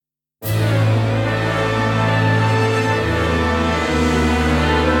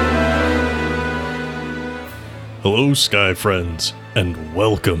Hello, Sky Friends, and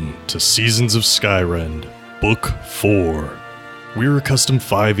welcome to Seasons of Skyrend, Book 4. We're a custom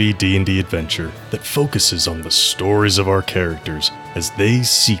 5e D&D adventure that focuses on the stories of our characters as they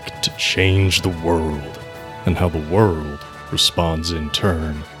seek to change the world, and how the world responds in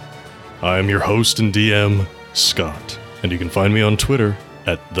turn. I am your host and DM, Scott, and you can find me on Twitter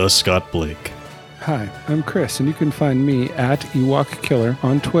at @TheScottBlake. Hi, I'm Chris, and you can find me at Ewok Killer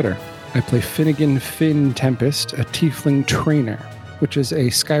on Twitter. I play Finnegan Finn Tempest, a Tiefling Trainer, which is a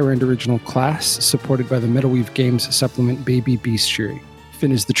Skyrend original class supported by the Metalweave Games supplement Baby Bestiary.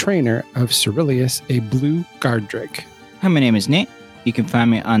 Finn is the trainer of Cerilius, a blue guard drake. Hi, my name is Nate. You can find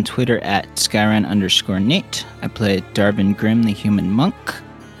me on Twitter at Skyren_Nate. I play Darvin Grimm, the human monk,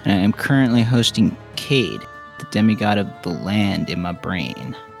 and I am currently hosting Cade, the demigod of the land in my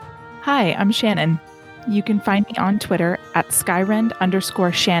brain. Hi, I'm Shannon. You can find me on Twitter at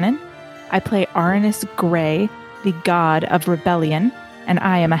Skyrend_Shannon. I play Aranus Grey, the god of rebellion, and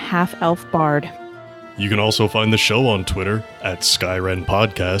I am a half-elf bard. You can also find the show on Twitter at Skyrend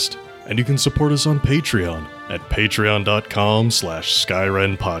Podcast, and you can support us on Patreon at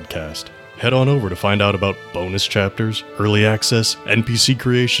patreon.com/Skyrend Podcast. Head on over to find out about bonus chapters, early access, NPC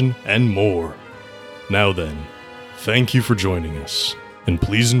creation, and more. Now then, thank you for joining us, and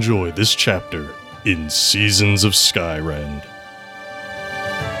please enjoy this chapter in Seasons of Skyrend.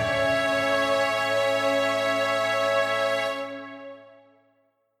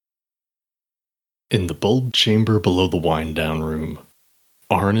 In the bulb chamber below the wind-down room,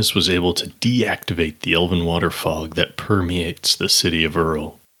 Arnis was able to deactivate the elven water fog that permeates the city of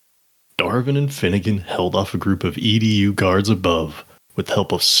Earl. Darvin and Finnegan held off a group of EDU guards above with the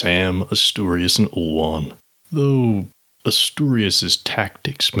help of Sam, Asturias, and Ulwan, though Asturias'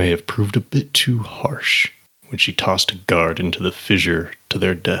 tactics may have proved a bit too harsh when she tossed a guard into the fissure to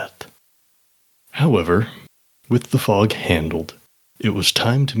their death. However, with the fog handled, it was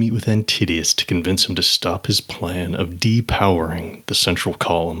time to meet with Antidius to convince him to stop his plan of depowering the central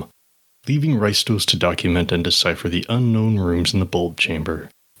column. Leaving Rystos to document and decipher the unknown rooms in the bulb chamber,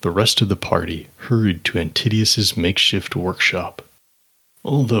 the rest of the party hurried to Antidius' makeshift workshop.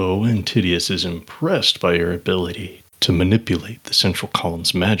 Although Antidius is impressed by your ability to manipulate the central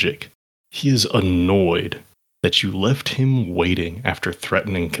column's magic, he is annoyed that you left him waiting after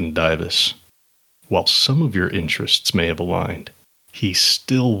threatening Condivus. While some of your interests may have aligned, he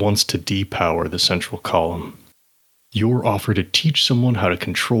still wants to depower the central column. Your offer to teach someone how to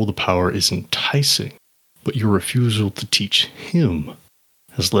control the power is enticing, but your refusal to teach him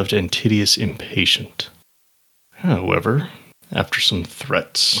has left Antidius impatient. However, after some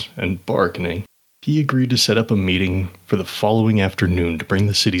threats and bargaining, he agreed to set up a meeting for the following afternoon to bring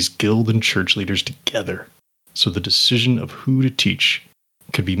the city's guild and church leaders together, so the decision of who to teach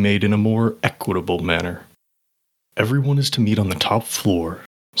could be made in a more equitable manner. Everyone is to meet on the top floor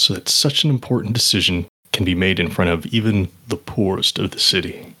so that such an important decision can be made in front of even the poorest of the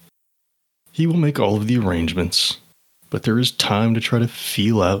city. He will make all of the arrangements, but there is time to try to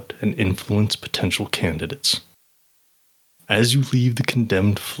feel out and influence potential candidates. As you leave the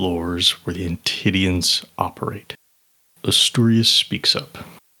condemned floors where the Antidians operate, Asturias speaks up.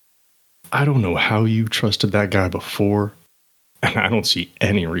 I don't know how you trusted that guy before, and I don't see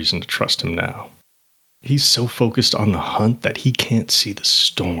any reason to trust him now. He's so focused on the hunt that he can't see the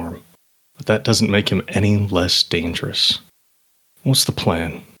storm, but that doesn't make him any less dangerous. What's the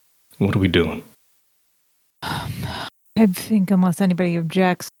plan? What are we doing? I think unless anybody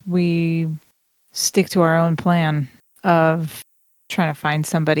objects, we stick to our own plan of trying to find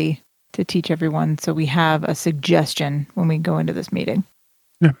somebody to teach everyone so we have a suggestion when we go into this meeting.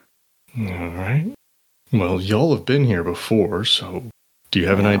 Yeah. All right. Well, y'all have been here before, so do you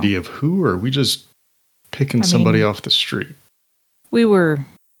have an idea of who, or are we just picking somebody off the street? We were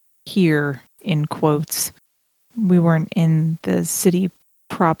here, in quotes. We weren't in the city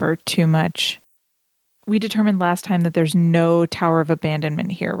proper too much. We determined last time that there's no Tower of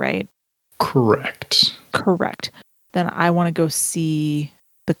Abandonment here, right? Correct. Then I want to go see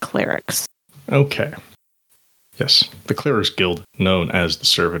the clerics. Okay. Yes, the Clerics Guild, known as the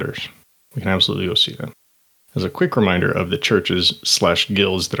Servitors. We can absolutely go see them. As a quick reminder of the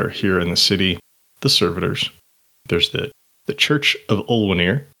churches/guilds that are here in the city, the Servitors. There's the Church of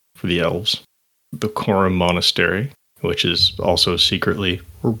Ulwanir for the elves, the Coram Monastery, which is also secretly,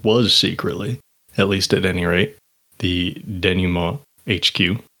 or was secretly, at least at any rate, the Denouement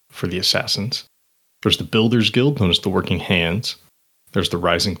HQ for the assassins. There's the Builders Guild, known as the Working Hands. There's the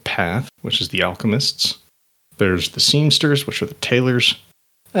Rising Path, which is the Alchemists. There's the Seamsters, which are the Tailors.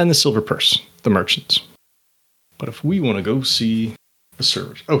 And the Silver Purse, the Merchants. But if we want to go see the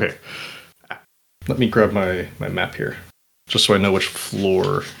Servitors... Okay, Let me grab my map here, just so I know which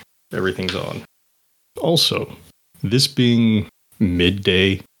floor everything's on. Also, this being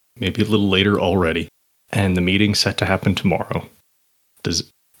midday, maybe a little later already, and the meeting set to happen tomorrow, does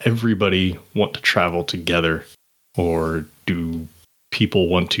everybody want to travel together, or do people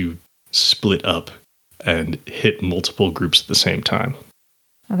want to split up and hit multiple groups at the same time?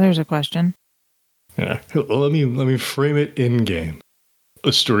 Oh, there's a question. Yeah. Well, let me frame it in game.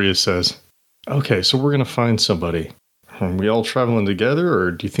 Asturias says, "Okay, so we're gonna find somebody. Are we all traveling together,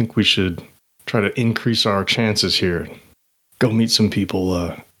 or do you think we should try to increase our chances here? Go meet some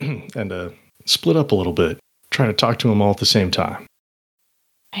people and split up a little bit. Try to talk to them all at the same time."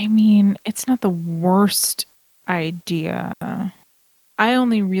 I mean, it's not the worst idea. I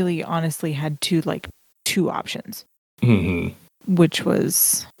only really honestly had two options, which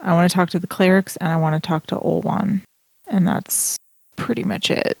was I want to talk to the clerics and I want to talk to Olwan. And that's pretty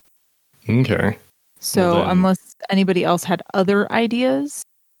much it. Okay. So Well, then- unless anybody else had other ideas,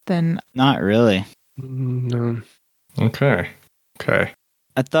 then Not really. No. Okay.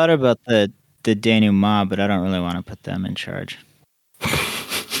 I thought about the denouement, but I don't really want to put them in charge.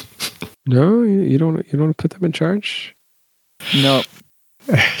 No, you don't want to put them in charge? No,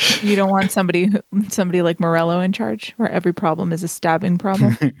 you don't want somebody like Morello in charge, where every problem is a stabbing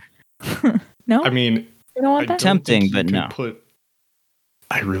problem. No, I mean, you don't want I that. don't Tempting, think you but could no.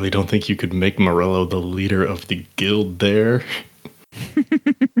 I really don't think you could make Morello the leader of the guild there. I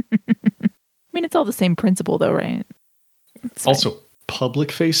mean, it's all the same principle, though, right? It's fine. Also,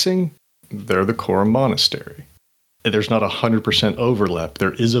 public facing, they're the core monastery. There's not 100% overlap.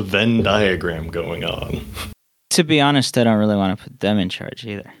 There is a Venn diagram going on. To be honest, I don't really want to put them in charge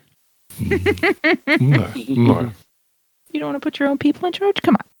either. More. You don't want to put your own people in charge?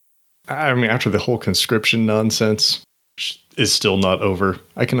 Come on. I mean, after the whole conscription nonsense is still not over,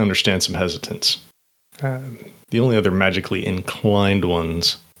 I can understand some hesitance. The only other magically inclined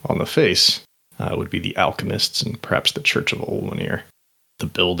ones on the face would be the alchemists and perhaps the Church of Olwenir. The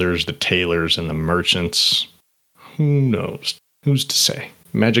builders, the tailors, and the merchants. Who knows? Who's to say?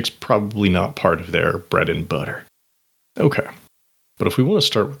 Magic's probably not part of their bread and butter. Okay. But if we want to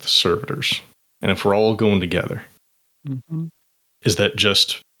start with the servitors, and if we're all going together, is that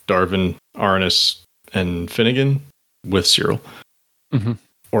just Darvin, Arnis, and Finnegan with Cyril? Mm-hmm.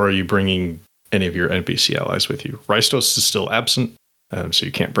 Or are you bringing any of your NPC allies with you? Rystos is still absent, so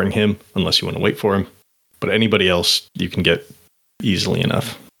you can't bring him unless you want to wait for him. But anybody else you can get easily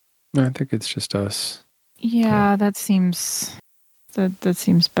enough. I think it's just us. Yeah, that seems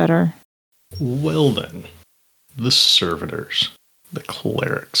better. Well then, the servitors, the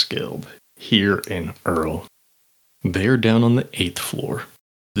clerics guild, here in Earl. They're down on the 8th floor,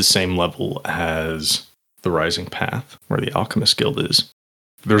 the same level as the Rising Path, where the Alchemist Guild is.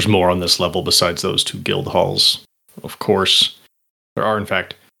 There's more on this level besides those two guild halls. Of course, there are in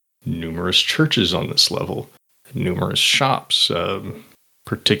fact numerous churches on this level, numerous shops,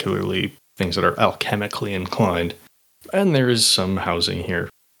 particularly things that are alchemically inclined. And there is some housing here.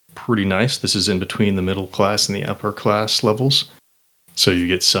 Pretty nice. This is in between the middle class and the upper class levels. So you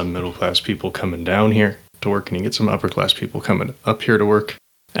get some middle class people coming down here to work, and you get some upper class people coming up here to work.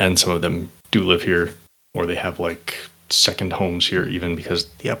 And some of them do live here, or they have like second homes here, even because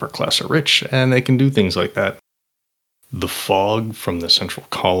the upper class are rich and they can do things like that. The fog from the central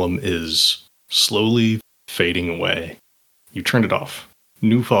column is slowly fading away. You turned it off.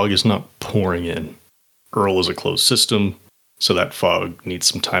 New fog is not pouring in. Earl is a closed system, so that fog needs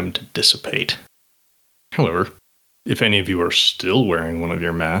some time to dissipate. However, if any of you are still wearing one of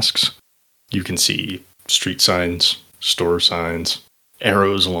your masks, you can see street signs, store signs,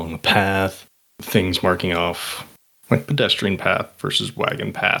 arrows along the path, things marking off like pedestrian path versus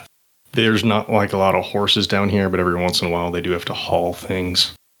wagon path. There's not like a lot of horses down here, but every once in a while they do have to haul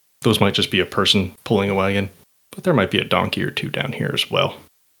things. Those might just be a person pulling a wagon, but there might be a donkey or two down here as well.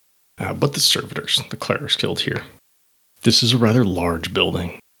 But the servitors, the clerics guild here. This is a rather large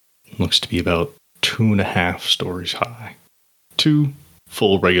building. It looks to be about 2.5 stories high. 2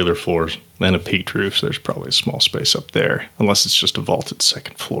 full regular floors, then a peaked roof, so there's probably a small space up there, unless it's just a vaulted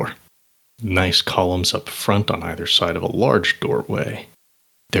second floor. Nice columns up front on either side of a large doorway.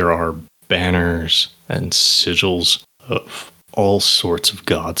 There are banners and sigils of all sorts of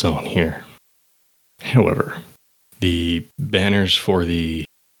gods on here. However, the banners for the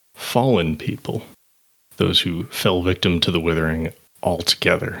fallen people, those who fell victim to the withering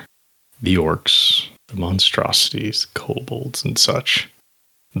altogether, the orcs, the monstrosities, the kobolds, and such,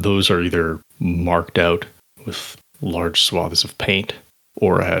 those are either marked out with large swaths of paint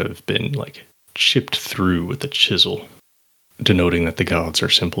or have been chipped through with a chisel, denoting that the gods are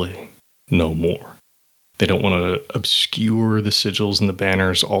simply no more. They don't want to obscure the sigils and the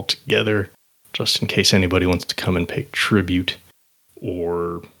banners altogether, just in case anybody wants to come and pay tribute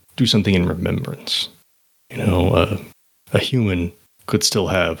or do something in remembrance. A human could still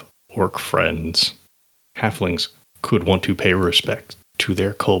have orc friends. Halflings could want to pay respect to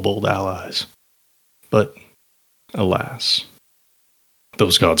their kobold allies. But, alas,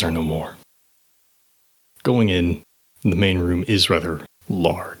 those gods are no more. Going in, the main room is rather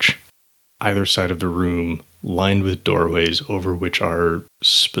large. Either side of the room lined with doorways over which are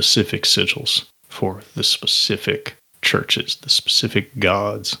specific sigils for the specific churches, the specific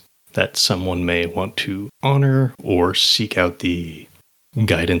gods that someone may want to honor or seek out the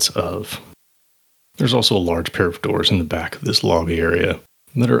guidance of. There's also a large pair of doors in the back of this lobby area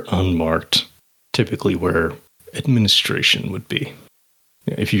that are unmarked, typically where administration would be.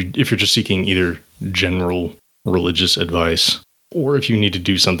 If you're just seeking either general religious advice, or if you need to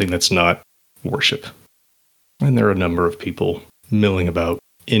do something that's not worship. And there are a number of people milling about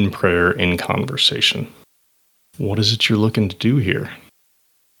in prayer, in conversation. What is it you're looking to do here?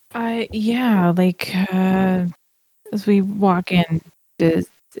 As we walk in, is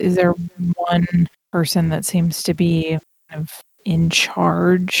there one person that seems to be kind of in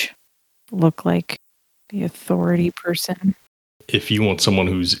charge? Look like the authority person? If you want someone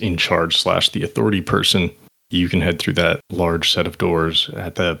who's in charge / the authority person, you can head through that large set of doors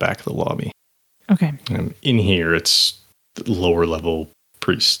at the back of the lobby. Okay. In here, it's lower level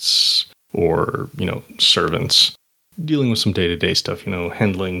priests or, servants dealing with some day-to-day stuff,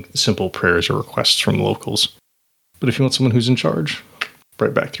 handling simple prayers or requests from locals. But if you want someone who's in charge,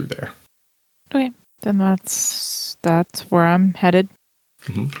 right back through there. Okay. Then that's where I'm headed.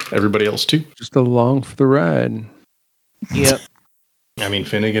 Mm-hmm. Everybody else too? Just along for the ride. Yep.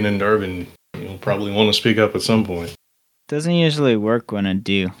 Finnegan and Darvin, you'll probably want to speak up at some point. Doesn't usually work when I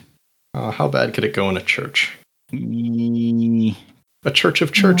do. How bad could it go in a church? Mm, A church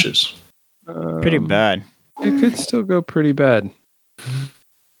of churches. Pretty bad. It could still go pretty bad.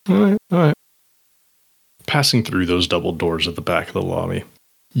 All right. Passing through those double doors at the back of the lobby,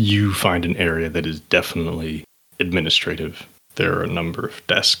 you find an area that is definitely administrative. There are a number of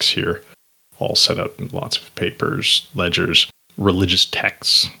desks here, all set up in lots of papers, ledgers, religious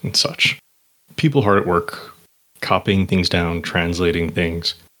texts, and such. People hard at work, copying things down, translating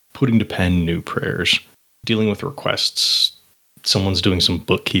things, putting to pen new prayers, dealing with requests. Someone's doing some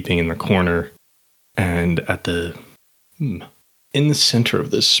bookkeeping in the corner. And in the center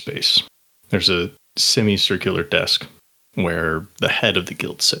of this space, there's a semicircular desk where the head of the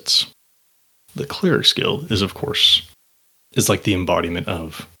guild sits. The Clerics Guild is like the embodiment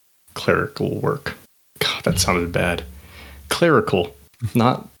of clerical work. God, that sounded bad. Clerical,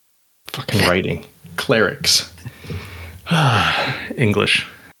 not fucking writing. Clerics. English.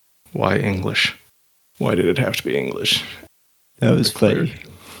 Why English? Why did it have to be English? That was funny.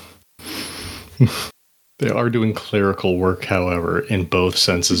 They are doing clerical work, however, in both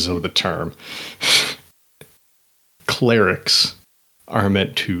senses of the term. Clerics are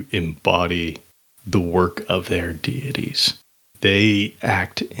meant to embody the work of their deities. They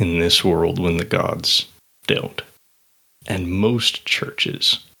act in this world when the gods don't. And most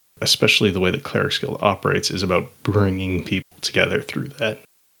churches, especially the way the Clerics Guild operates, is about bringing people together through that.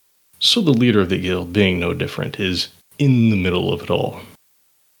 So the leader of the guild, being no different, is in the middle of it all.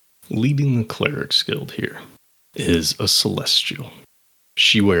 Leading the Clerics Guild here is a Celestial.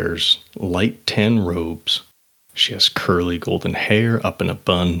 She wears light tan robes. She has curly golden hair up in a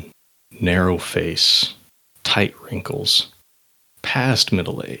bun, narrow face, tight wrinkles, past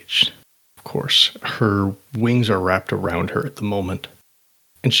middle-aged. Of course, her wings are wrapped around her at the moment,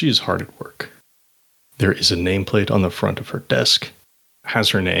 and she is hard at work. There is a nameplate on the front of her desk, has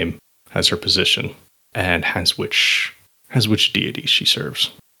her name, has her position, and has which deity she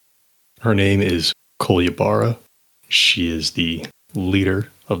serves. Her name is Kolyabara. She is the leader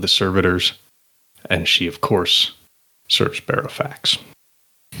of the servitors, and she, of course, serves Barofax.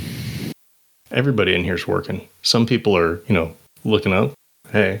 Everybody in here's working. Some people are, looking up.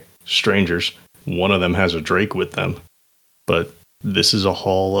 Hey, strangers. One of them has a drake with them. But this is a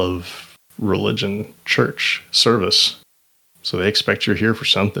hall of religion, church, service. So they expect you're here for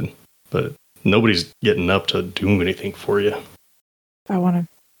something. But nobody's getting up to do anything for you. I want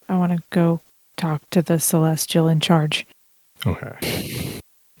to go talk to the Celestial in charge. Okay.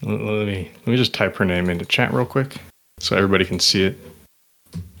 Let me just type her name into chat real quick so everybody can see it.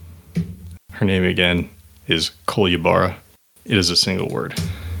 Her name again is Kolyabara. It is a single word.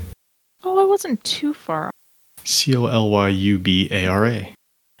 Oh, I wasn't too far off. Colyubara. I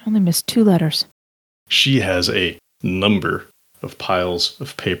only missed 2 letters. She has a number of piles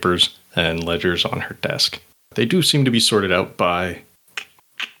of papers and ledgers on her desk. They do seem to be sorted out by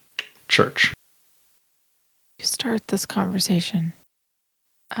church. You start this conversation.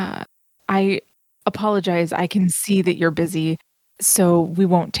 I apologize. I can see that you're busy, so we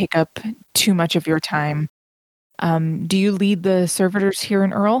won't take up too much of your time. Do you lead the servitors here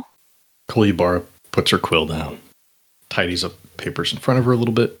in Earl? Kolibara puts her quill down, tidies up papers in front of her a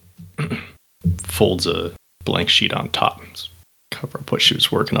little bit, folds a blank sheet on top, cover up what she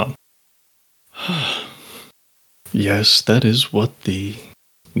was working on. Yes, that is what the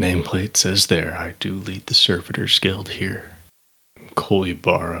nameplate says there. I do lead the Servitors Guild here.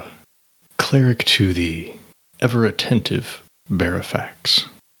 Kolibara, cleric to the ever-attentive Barafax.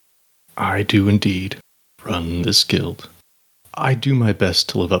 I do indeed run this guild. I do my best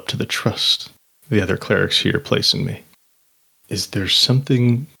to live up to the trust the other clerics here place in me. Is there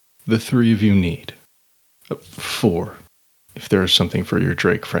something the three of you need? 4, if there is something for your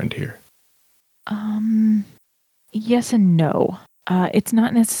Drake friend here. Yes and no. It's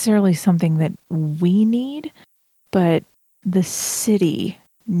not necessarily something that we need, but the city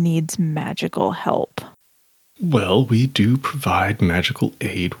needs magical help. Well, we do provide magical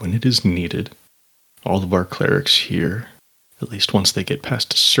aid when it is needed. All of our clerics here, at least once they get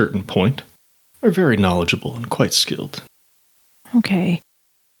past a certain point, are very knowledgeable and quite skilled. Okay.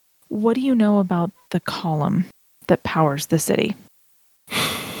 What do you know about the column that powers the city?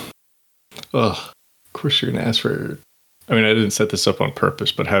 Ugh, of course you're going to ask for... I mean, I didn't set this up on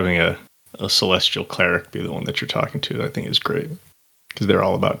purpose, but having a celestial cleric be the one that you're talking to, I think is great. Because they're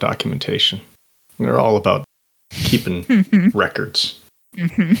all about documentation. And they're all about keeping records.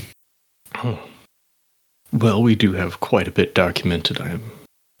 Mm-hmm. Well, we do have quite a bit documented, I am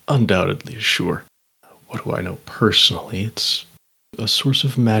undoubtedly sure. What do I know personally? It's a source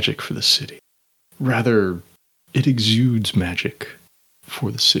of magic for the city. Rather, it exudes magic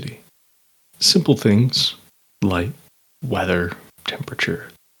for the city. Simple things, light, weather, temperature.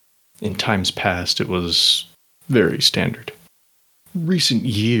 In times past, it was very standard. Recent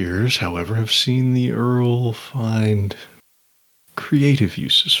years, however, have seen the Earl find creative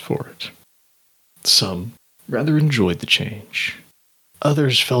uses for it. Some rather enjoyed the change.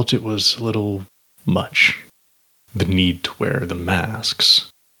 Others felt it was a little much. The need to wear the masks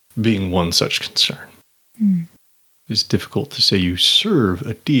being one such concern. It's difficult to say you serve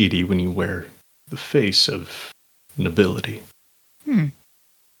a deity when you wear the face of nobility.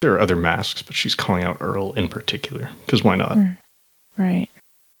 There are other masks, but she's calling out Earl in particular, because why not? Right.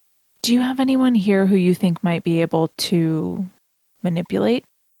 Do you have anyone here who you think might be able to manipulate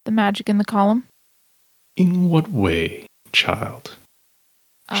the magic in the column? In what way, child?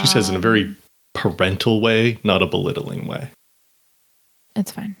 She says in a very parental way, not a belittling way.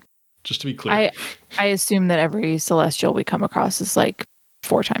 It's fine. Just to be clear. I assume that every celestial we come across is like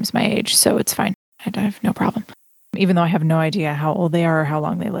 4 times my age, so it's fine. I have no problem. Even though I have no idea how old they are or how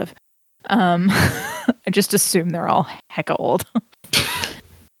long they live. I just assume they're all hecka old.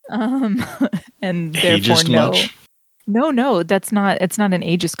 And therefore Ageist no. much? No, it's not an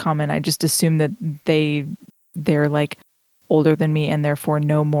ageist comment. I just assume that they're like older than me and therefore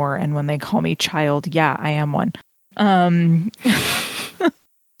know more. And when they call me child, yeah, I am one.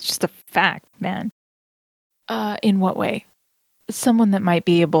 It's just a fact, man. In what way? Someone that might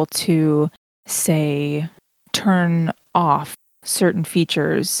be able to, say, turn off certain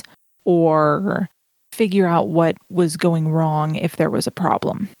features or figure out what was going wrong if there was a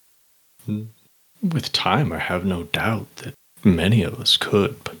problem. With time, I have no doubt that many of us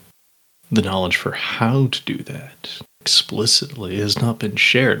could, but the knowledge for how to do that explicitly has not been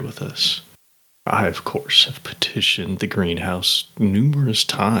shared with us. I, of course, have petitioned the greenhouse numerous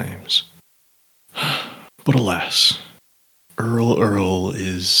times. But alas, Earl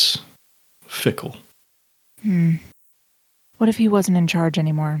is fickle. What if he wasn't in charge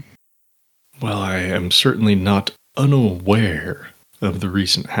anymore? Well, I am certainly not unaware of the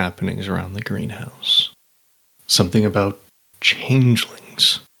recent happenings around the greenhouse. Something about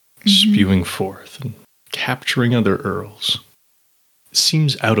changelings spewing forth and capturing other Earls.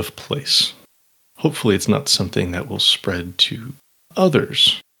 Seems out of place. Hopefully it's not something that will spread to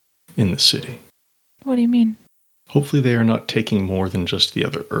others in the city. What do you mean? Hopefully they are not taking more than just the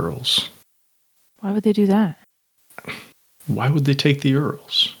other Earls. Why would they do that? Why would they take the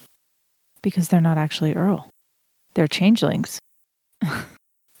Earls? Because they're not actually Earl. They're changelings.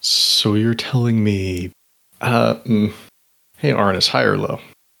 So you're telling me... hey, Arnis, high or low?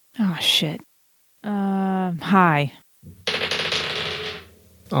 Oh, shit. High.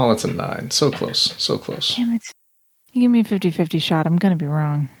 Oh, that's a 9. So close. So close. Damn it. You give me a 50-50 shot, I'm gonna be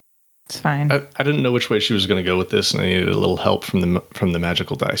wrong. It's fine. I didn't know which way she was going to go with this, and I needed a little help from the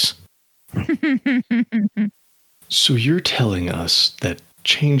magical dice. So you're telling us that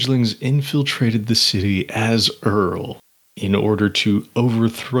changelings infiltrated the city as Earl in order to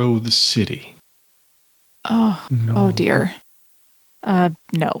overthrow the city? Oh, No. oh dear.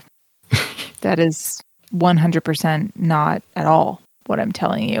 No. That is 100% not at all what I'm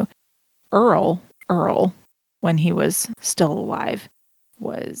telling you. Earl, when he was still alive,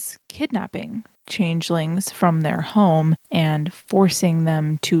 was kidnapping changelings from their home and forcing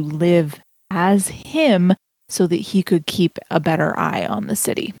them to live as him so that he could keep a better eye on the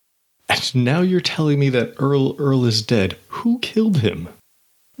city. And now you're telling me that Earl is dead. Who killed him?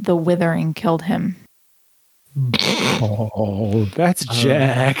 The Withering killed him. Oh, that's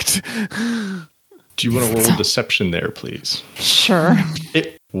jacked. Do you want to roll deception there, please? Sure.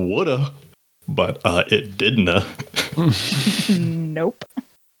 It woulda, but it didn't. Nope.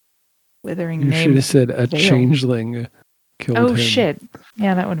 Withering You name. should have said a Veil. changeling killed him. Oh, shit.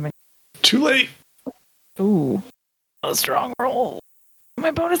 Yeah, that would have been. Too late. Ooh. A strong roll.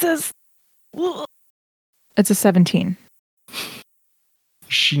 My bonuses. Ugh. It's a 17.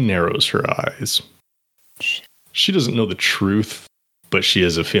 She narrows her eyes. Shit. She doesn't know the truth, but she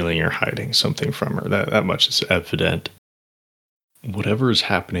has a feeling you're hiding something from her. That much is evident. Whatever is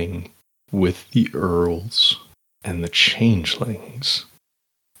happening with the Earls and the changelings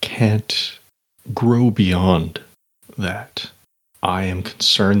can't grow beyond that. I am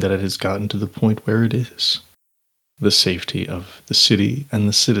concerned that it has gotten to the point where it is. The safety of the city and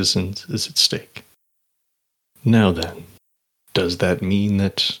the citizens is at stake. Now then, does that mean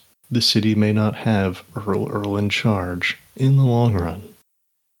that the city may not have Earl in charge in the long run?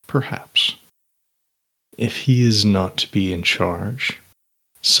 Perhaps. If he is not to be in charge,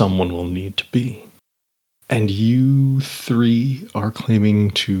 someone will need to be. And you three are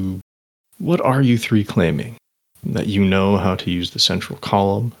claiming to... What are you three claiming? That you know how to use the central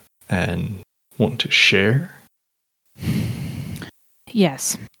column and want to share?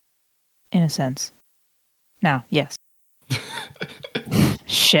 Yes. In a sense. No, yes.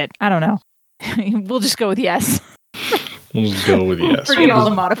 Shit, I don't know. We'll just go with yes. We'll just go with yes. Forget all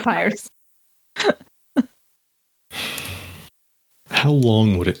the modifiers. How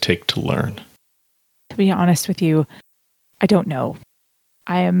long would it take to learn? To be honest with you, I don't know.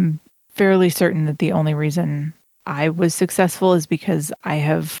 I am fairly certain that the only reason I was successful is because I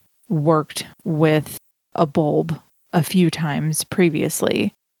have worked with a bulb a few times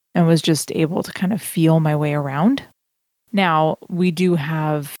previously and was just able to kind of feel my way around. Now, we do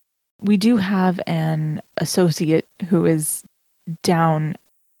have an associate who is down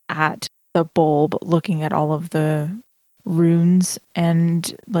at the bulb looking at all of the runes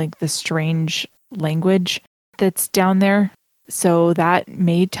and like the strange language that's down there. So that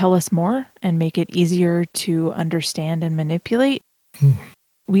may tell us more and make it easier to understand and manipulate.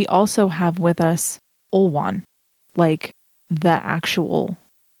 We also have with us Olwan, like the actual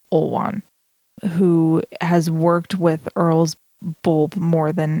Olwan, who has worked with Earl's bulb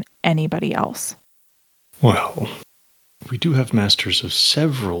more than anybody else. Well, we do have masters of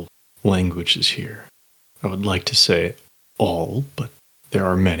several languages here. I would like to say all, but there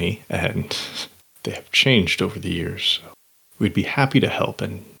are many, and they have changed over the years. So we'd be happy to help,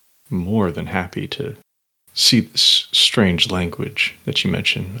 and more than happy to see this strange language that you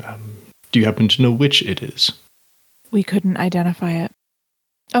mentioned. Do you happen to know which it is? We couldn't identify it.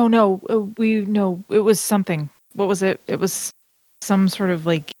 Oh no, it was something. What was it? It was some sort of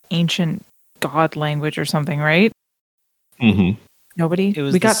like ancient god language or something, right? Mm-hmm. Nobody? It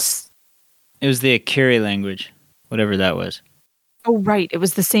was it was the Akiri language, whatever that was. Oh right, it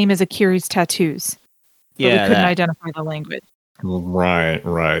was the same as Akiri's tattoos. But we couldn't identify the language.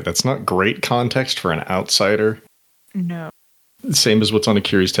 Right. That's not great context for an outsider. No. Same as what's on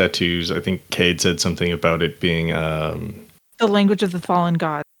Akiri's tattoos. I think Cade said something about it being... The language of the fallen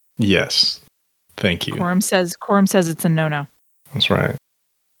god. Yes. Thank you. Quorum says it's a no-no. That's right.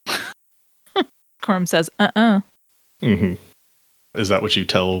 Quorum says, Mm-hmm. Is that what you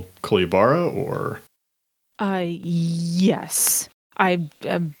tell Kolibara, or? Yes. I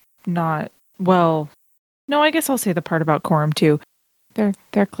am not... Well, no, I guess I'll say the part about Quorum too.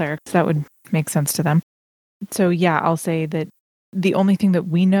 They're clerics. That would make sense to them. So yeah, I'll say that the only thing that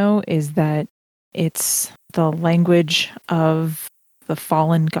we know is that it's the language of the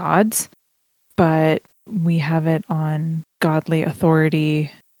fallen gods, but we have it on godly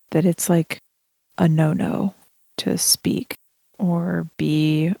authority that it's like a no-no to speak or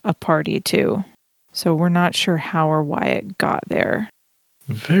be a party to. So we're not sure how or why it got there.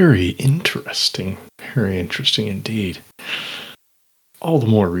 Very interesting. Very interesting indeed. All the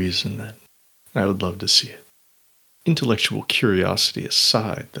more reason that I would love to see it. Intellectual curiosity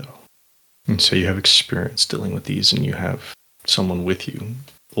aside, though. And so you have experience dealing with these, and you have someone with you,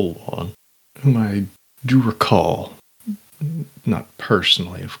 Ulwan, whom I do recall, not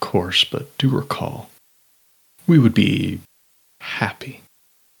personally, of course, but do recall. We would be happy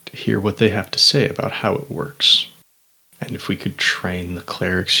to hear what they have to say about how it works. And if we could train the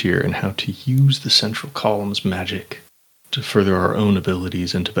clerics here in how to use the central column's magic to further our own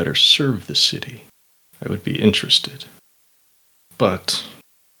abilities and to better serve the city, I would be interested. But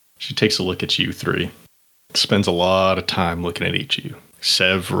she takes a look at you three, spends a lot of time looking at each of you.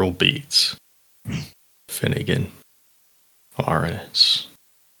 Several beats. Finnegan, Arnis,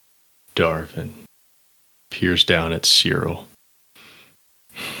 Darvin, peers down at Cyril.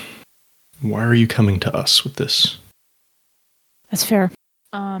 Why are you coming to us with this? That's fair.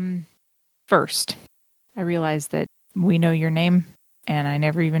 First, I realize that we know your name, and I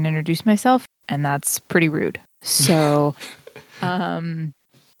never even introduced myself, and that's pretty rude. So, I'm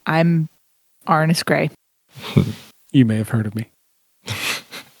Arnis Gray. You may have heard of me.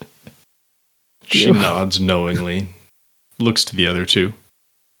 She nods knowingly, looks to the other two.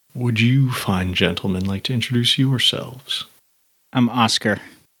 Would you fine gentlemen like to introduce yourselves? I'm Oscar.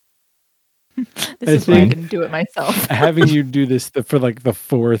 This is why I didn't do it myself. Having you do this for like the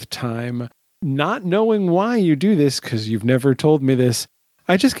fourth time, not knowing why you do this, because you've never told me this,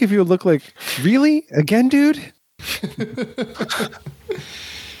 I just give you a look like, really? Again, dude?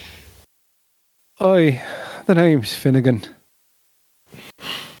 Oi, the name's Finnegan.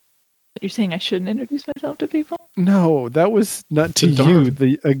 You're saying I shouldn't introduce myself to people? No, that was not to To you.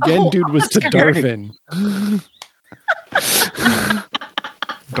 The dude was to Oscar. Darvin.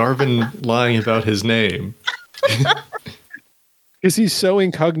 Darvin lying about his name. Because he's so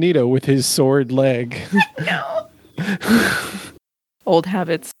incognito with his sword leg. No. Old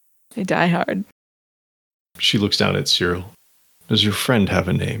habits, they die hard. She looks down at Cyril. Does your friend have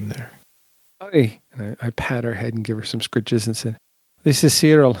a name there? Oi. And I pat her head and give her some scritches and said, "This is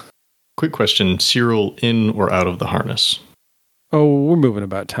Cyril." Quick question, Cyril in or out of the harness? Oh, we're moving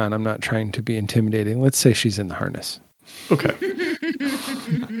about town. I'm not trying to be intimidating. Let's say she's in the harness. Okay.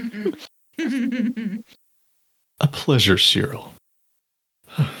 A pleasure, Cyril.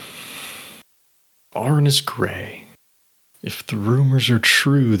 Arnis Gray. If the rumors are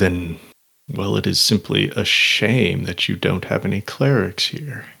true, then, well, it is simply a shame that you don't have any clerics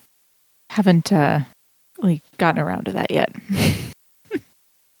here. Haven't gotten around to that yet.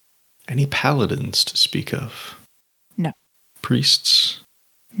 Any paladins to speak of? No. Priests?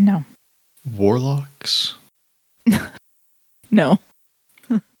 No. Warlocks? No.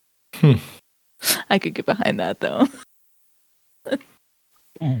 I could get behind that, though.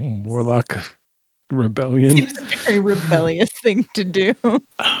 Warlock rebellion. Seems a very rebellious thing to do.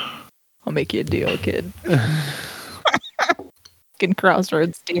 I'll make you a deal, kid. Fucking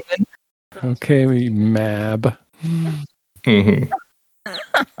crossroads, Steven. Okay, Mab. Mm-hmm.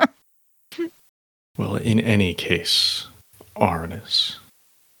 Well, in any case, Arnis,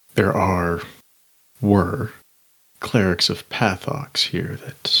 there were clerics of Pathox here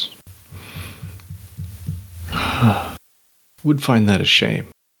that would find that a shame.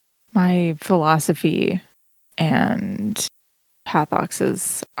 My philosophy and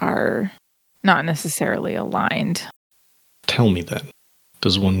Pathox's are not necessarily aligned. Tell me then,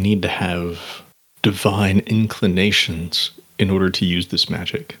 does one need to have divine inclinations in order to use this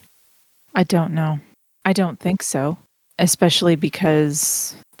magic? I don't know. I don't think so. Especially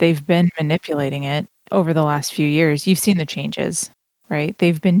because they've been manipulating it over the last few years. You've seen the changes, right?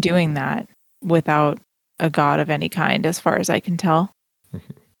 They've been doing that without a god of any kind, as far as I can tell. Mhm.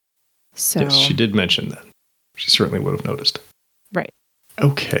 So, Yes, she did mention that. She certainly would have noticed. right.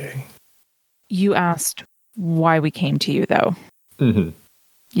 Okay. You asked why we came to you, though. Mm-hmm. That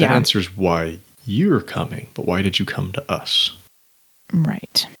Yeah, answers why you're coming, but why did you come to us?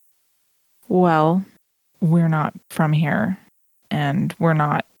 right. Well, we're not from here, and we're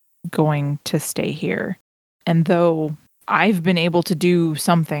not going to stay here. And though I've been able to do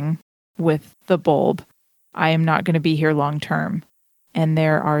something with the bulb, I am not going to be here long term. And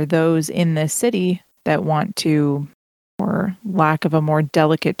there are those in this city that want to, for lack of a more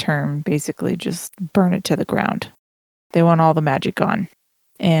delicate term, basically just burn it to the ground. They want all the magic gone.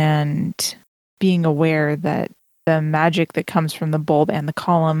 And being aware that the magic that comes from the bulb and the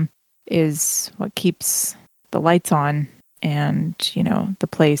column is what keeps the lights on and, the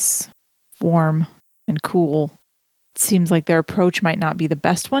place warm and cool. It seems like their approach might not be the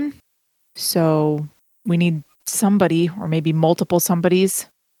best one. So we need somebody, or maybe multiple somebodies,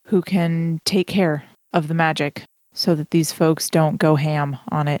 who can take care of the magic so that these folks don't go ham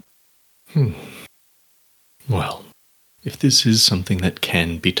on it. Well, if this is something that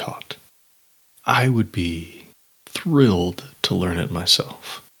can be taught, I would be thrilled to learn it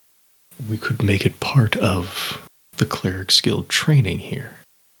myself. We could make it part of the Cleric Guild training here,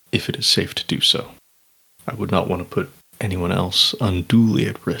 if it is safe to do so. I would not want to put anyone else unduly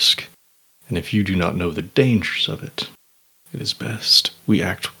at risk, and if you do not know the dangers of it, it is best we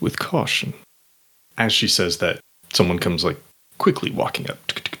act with caution. As she says that, someone comes quickly walking up.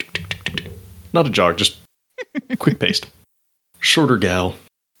 Not a jog, just quick-paced. Shorter gal,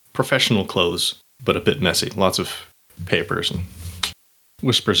 professional clothes, but a bit messy. Lots of papers, and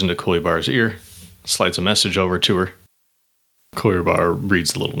whispers into Koyabar's ear, slides a message over to her. Koyabar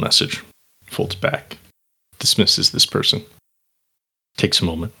reads the little message, folds back, dismisses this person. Takes a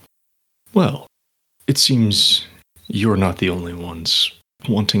moment. Well, it seems you're not the only ones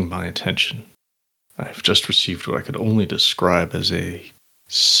wanting my attention. I've just received what I could only describe as a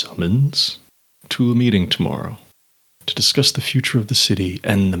summons to a meeting tomorrow to discuss the future of the city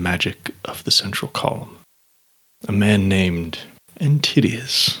and the magic of the central column. A man named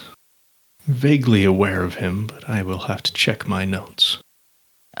Antidius. Vaguely aware of him, but I will have to check my notes.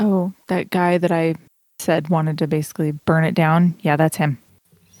 Oh, that guy that I said wanted to basically burn it down? Yeah, that's him.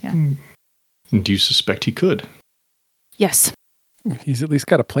 Yeah. Do you suspect he could? Yes. He's at least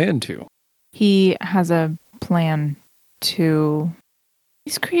got a plan to. He has a plan to...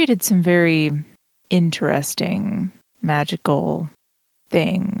 He's created some very interesting magical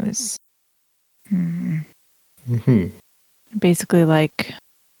things. Basically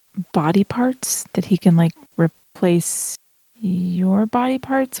body parts that he can replace your body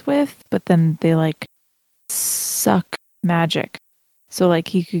parts with, but then they suck magic. So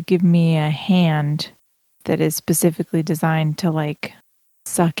he could give me a hand that is specifically designed to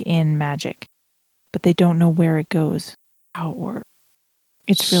suck in magic, but they don't know where it goes, how it works.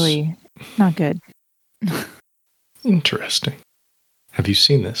 It's really not good. Interesting. Have you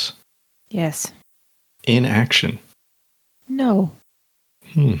seen this? Yes. In action? No.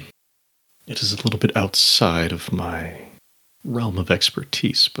 It is a little bit outside of my realm of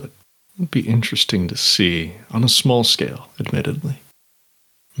expertise, but it would be interesting to see on a small scale, admittedly.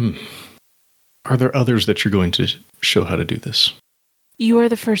 Are there others that you're going to show how to do this? You are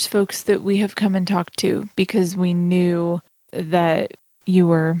the first folks that we have come and talked to because we knew that you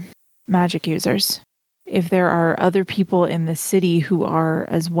were magic users. If there are other people in the city who are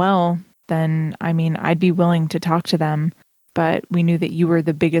as well, then, I'd be willing to talk to them. But we knew that you were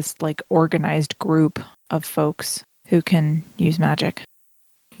the biggest, organized group of folks who can use magic.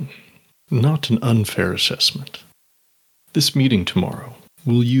 Not an unfair assessment. This meeting tomorrow,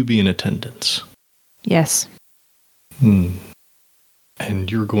 will you be in attendance? Yes. And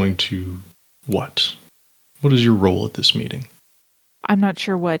you're going to what? What is your role at this meeting? I'm not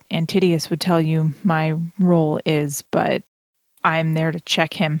sure what Antidius would tell you my role is, but I'm there to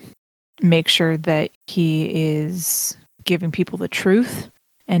check him, make sure that he is giving people the truth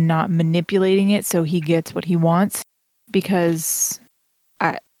and not manipulating it so he gets what he wants. Because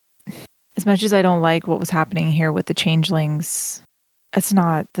as much as I don't like what was happening here with the changelings, it's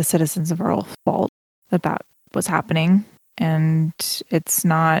not the citizens of Earl fault that was happening. And it's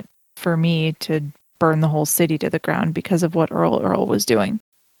not for me to burn the whole city to the ground because of what Earl was doing.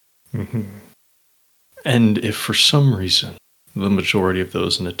 And if for some reason the majority of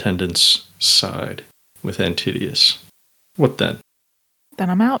those in attendance side with Antidius, what then? Then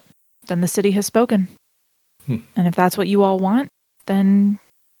I'm out. Then the city has spoken. And if that's what you all want, then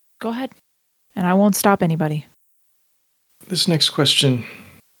go ahead. And I won't stop anybody. This next question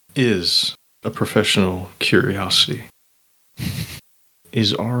is a professional curiosity.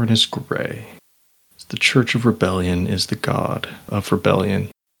 Is Arnis Grey, the Church of Rebellion is the god of rebellion,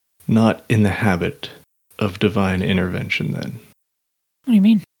 not in the habit of divine intervention then? What do you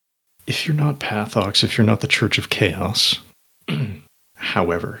mean? If you're not Pathox, if you're not the Church of Chaos,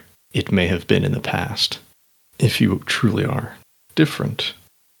 however, it may have been in the past, if you truly are different,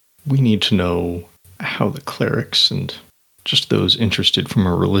 we need to know how the clerics and just those interested from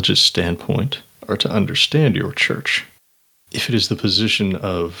a religious standpoint are to understand your church. If it is the position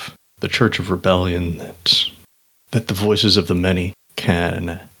of the Church of Rebellion that the voices of the many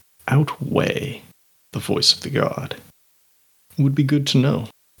can outweigh the voice of the god, it would be good to know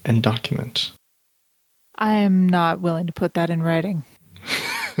and document. I am not willing to put that in writing.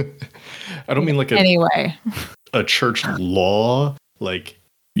 I don't mean a church law,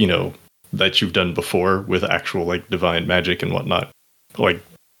 that you've done before with actual divine magic and whatnot.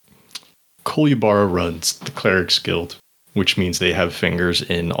 Kolyabara runs the Clerics Guild. which means they have fingers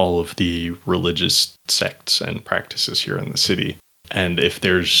in all of the religious sects and practices here in the city. And if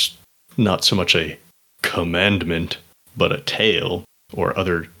there's not so much a commandment, but a tale or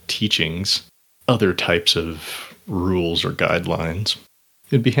other teachings, other types of rules or guidelines,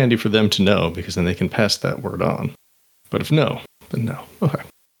 it'd be handy for them to know, because then they can pass that word on. But if no, then no.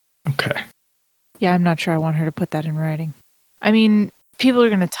 Okay. Yeah, I'm not sure I want her to put that in writing. I mean, people are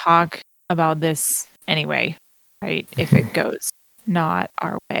going to talk about this anyway, right? If it goes not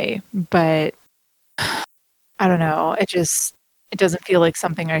our way. But I don't know. It doesn't feel like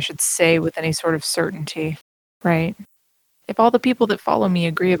something I should say with any sort of certainty, right? If all the people that follow me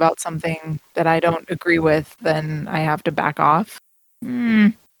agree about something that I don't agree with, then I have to back off. I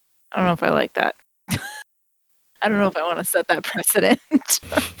don't know if I like that. I don't know if I want to set that precedent.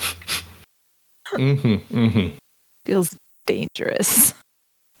 Feels dangerous.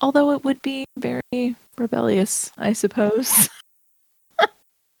 Although it would be very rebellious, I suppose.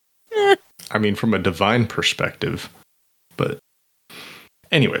 I mean, from a divine perspective. But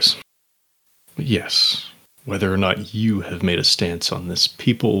anyways, yes, whether or not you have made a stance on this,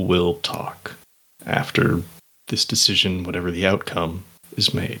 people will talk after this decision, whatever the outcome,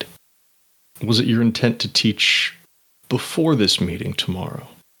 is made. Was it your intent to teach before this meeting tomorrow?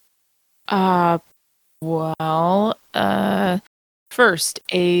 First,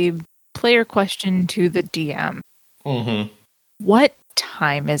 a player question to the DM. What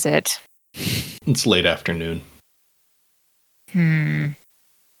time is it? It's late afternoon.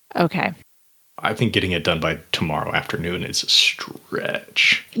 Okay. I think getting it done by tomorrow afternoon is a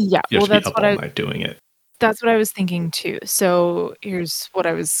stretch. Yeah, You have to be up all night doing it. That's what I was thinking too. So here's what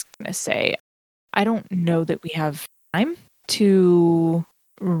I was going to say. I don't know that we have time to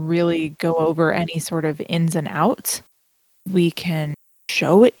really go over any sort of ins and outs. We can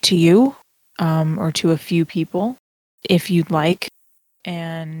show it to you or to a few people if you'd like.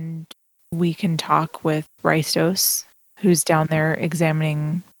 And we can talk with Rystos, who's down there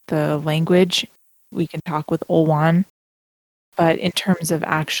examining the language. We can talk with Olwan. But in terms of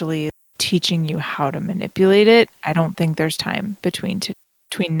actually teaching you how to manipulate it, I don't think there's time between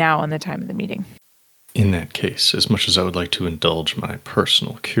now and the time of the meeting. In that case, as much as I would like to indulge my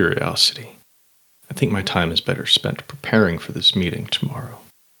personal curiosity, I think my time is better spent preparing for this meeting tomorrow.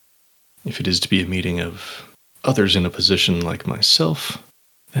 If it is to be a meeting of others in a position like myself,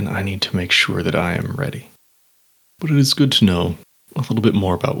 then I need to make sure that I am ready. But it is good to know a little bit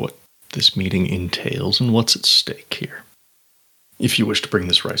more about what this meeting entails and what's at stake here. If you wish to bring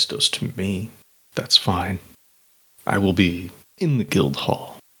this Rystos to me, that's fine. I will be in the guild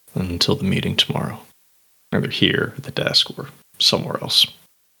hall until the meeting tomorrow. Either here, at the desk, or somewhere else.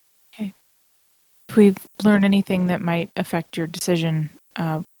 Okay. If we learn anything that might affect your decision,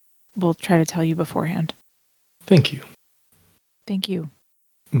 we'll try to tell you beforehand. Thank you. Thank you.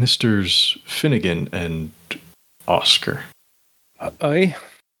 Misters Finnegan and Oscar. Aye.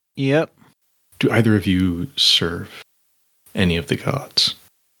 Yep. Do either of you serve any of the gods?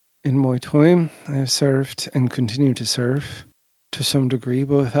 In my time, I have served and continue to serve, to some degree,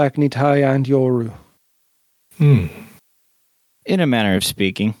 both Agni Tai and Yoru. In a manner of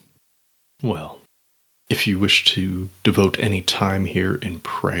speaking. Well, if you wish to devote any time here in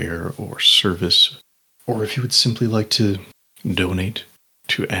prayer or service, or if you would simply like to donate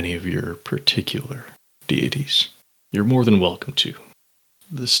to any of your particular deities, you're more than welcome to.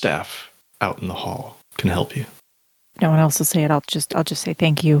 The staff out in the hall can help you. No one else will say it. I'll just say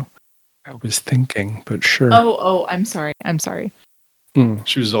thank you. I was thinking, but sure. Oh, I'm sorry.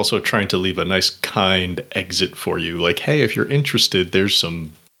 She was also trying to leave a nice, kind exit for you. Like, hey, if you're interested, there's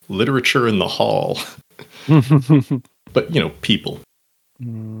some literature in the hall. But, people.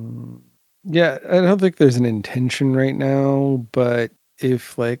 Yeah, I don't think there's an intention right now, but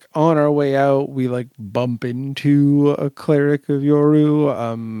if, on our way out, we, bump into a cleric of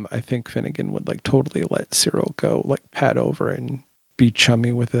Yoru, I think Finnegan would, totally let Cyril go, pat over and be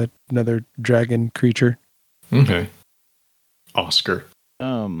chummy with another dragon creature. Okay. Oscar.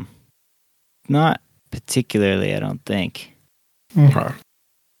 Not particularly, I don't think. Okay.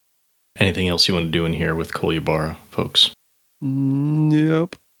 Anything else you want to do in here with Kolyabara, folks?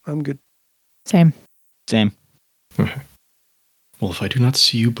 Nope. I'm good. Same. Okay. Well, if I do not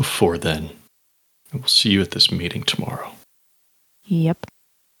see you before then, I will see you at this meeting tomorrow. Yep.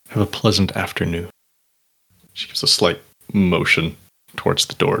 Have a pleasant afternoon. She gives a slight motion towards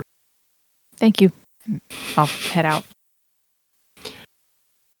the door. Thank you. I'll head out.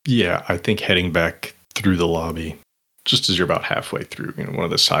 Yeah, I think heading back through the lobby, just as you're about halfway through, one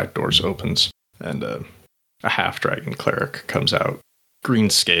of the side doors opens, and a half-dragon cleric comes out. Green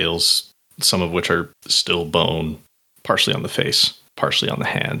scales, some of which are still bone, partially on the face, partially on the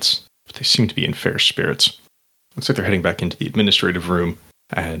hands. But they seem to be in fair spirits. Looks like they're heading back into the administrative room,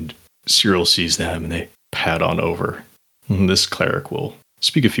 and Cyril sees them and they pad on over. And this cleric will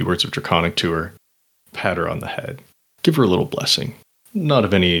speak a few words of Draconic to her, pat her on the head, give her a little blessing. Not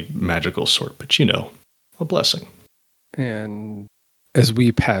of any magical sort, but a blessing. And as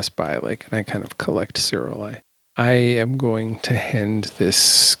we pass by, and I kind of collect Cyril, I am going to hand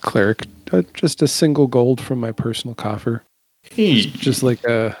this cleric just a single gold from my personal coffer. Hey. Just like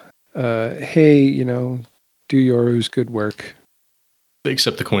hey, do Yoru's good work. They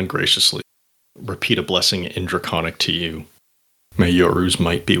accept the coin graciously. Repeat a blessing in Draconic to you. May Yoru's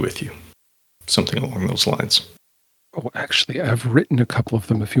might be with you. Something along those lines. Oh, actually, I've written a couple of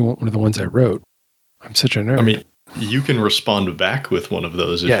them if you want one of the ones I wrote. I'm such a nerd. I mean, you can respond back with one of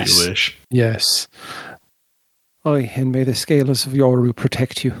those if you wish. Yes. Aye, and may the scales of Yoru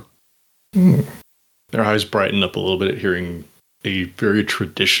protect you. Their eyes brighten up a little bit at hearing a very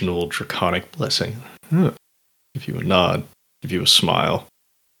traditional Draconic blessing. Give you a nod, give you a smile.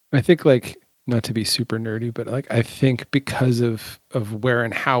 I think, not to be super nerdy, but I think because of where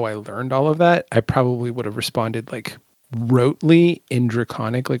and how I learned all of that, I probably would have responded rotely in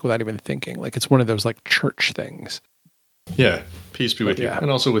Draconic, without even thinking. It's one of those church things. Yeah, peace be with you,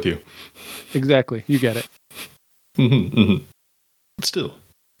 and also with you. Exactly, you get it. But still,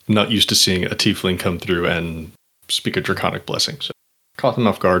 I'm not used to seeing a tiefling come through and speak a Draconic blessing, so caught them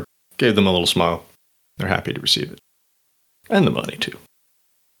off guard, gave them a little smile. They're happy to receive it. And the money, too.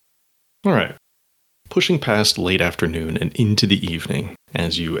 All right. Pushing past late afternoon and into the evening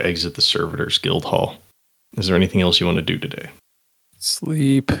as you exit the Servitors Guild Hall. Is there anything else you want to do today?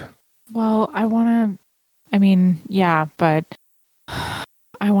 Sleep. Well, but I want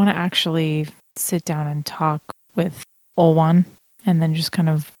to actually sit down and talk with Olwan and then just kind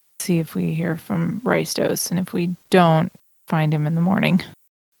of see if we hear from Rystos, and if we don't, find him in the morning.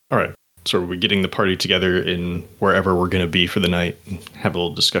 All right. So are we getting the party together in wherever we're going to be for the night and have a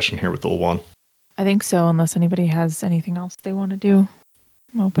little discussion here with Olwan? I think so, unless anybody has anything else they want to do.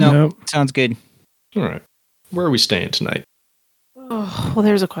 I'm open. No, sounds good. All right. Where are we staying tonight? Oh, well,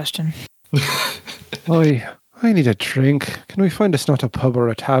 there's a question. Oi, I need a drink. Can we find us not a pub or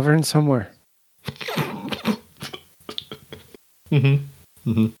a tavern somewhere? And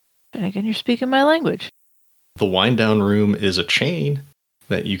again, you're speaking my language. The Wind Down Room is a chain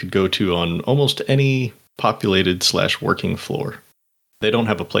that you could go to on almost any populated / working floor. They don't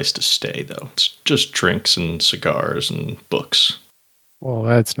have a place to stay, though. It's just drinks and cigars and books. Well,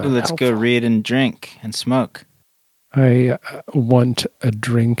 that's not Let's helpful. go read and drink and smoke. I want a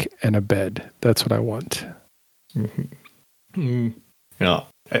drink and a bed. That's what I want. Yeah,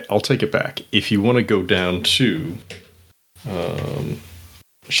 I'll take it back. If you want to go down to... I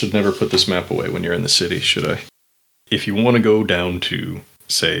should never put this map away when you're in the city, should I? If you want to go down to,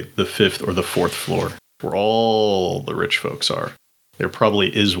 say, the 5th or the 4th floor, where all the rich folks are, there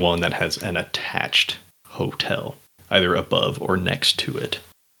probably is one that has an attached hotel, either above or next to it.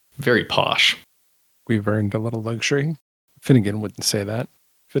 Very posh. We've earned a little luxury. Finnegan wouldn't say that.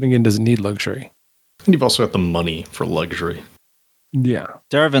 Finnegan doesn't need luxury. And you've also got the money for luxury. Yeah.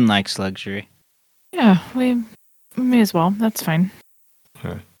 Darvin likes luxury. Yeah, we may as well. That's fine.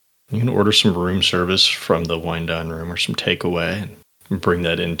 Okay. You can order some room service from the Wind Down Room or some takeaway and bring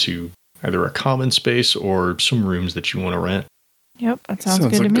that into either a common space or some rooms that you want to rent. Yep, that sounds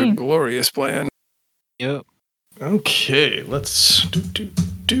good like to me. a glorious plan. Yep. Okay, let's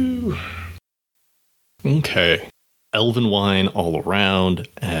do. Okay. Elven wine all around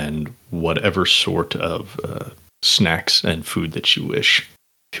and whatever sort of snacks and food that you wish.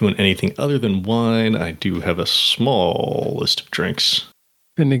 If you want anything other than wine, I do have a small list of drinks.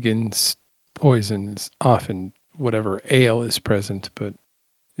 Finnegan's poison is often whatever ale is present, but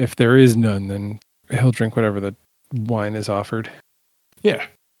if there is none, then he'll drink whatever the wine is offered. Yeah,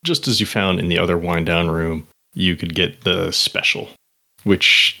 just as you found in the other Wind Down Room, you could get the special,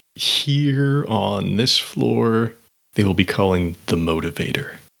 which here on this floor, they will be calling the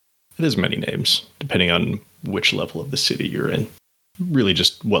Motivator. It has many names, depending on which level of the city you're in. Really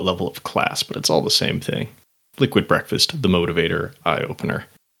just what level of class, but it's all the same thing. Liquid breakfast, the Motivator, eye opener.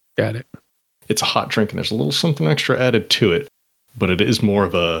 Got it. It's a hot drink and there's a little something extra added to it, but it is more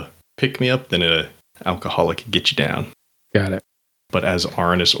of a pick-me-up than an alcoholic get you down. Got it. But as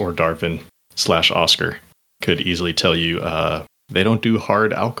Arnis or Darvin / Oscar could easily tell you, they don't do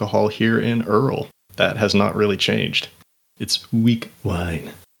hard alcohol here in Earl. That has not really changed. It's weak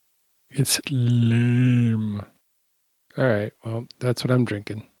wine. It's lame. All right. Well, that's what I'm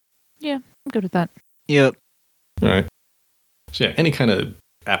drinking. Yeah, I'm good with that. Yep. All right. So yeah, any kind of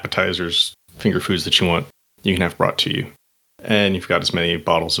appetizers, finger foods that you want, You can have brought to you. And you've got as many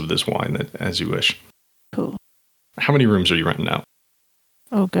bottles of this wine as you wish. Cool. How many rooms are you renting out?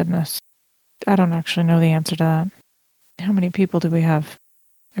 Oh, goodness. I don't actually know the answer to that. How many people do we have?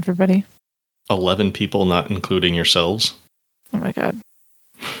 Everybody? 11 people, not including yourselves. Oh, my God.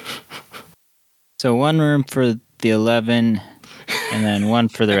 So one room for the 11, and then one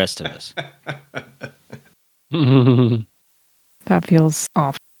for the rest of us. That feels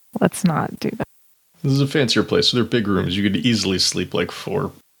off. Let's not do that. This is a fancier place, so they're big rooms. You could easily sleep like 4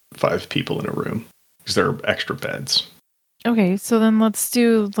 or 5 people in a room because there are extra beds. Okay, so then let's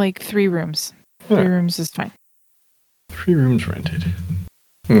do like 3 rooms. 3 rooms is fine. 3 rooms rented.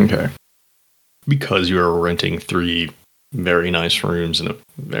 Okay. Because you are renting 3 very nice rooms in a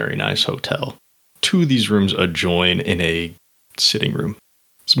very nice hotel, 2 of these rooms adjoin in a sitting room.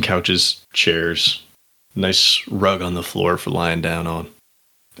 Some couches, chairs, nice rug on the floor for lying down on.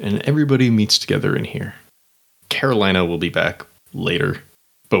 And everybody meets together in here. Carolina will be back later,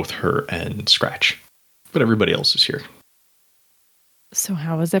 both her and Scratch. But everybody else is here. So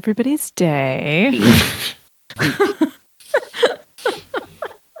how was everybody's day?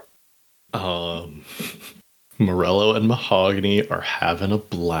 Morello and Mahogany are having a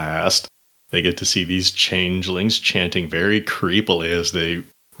blast. They get to see these changelings chanting very creepily as they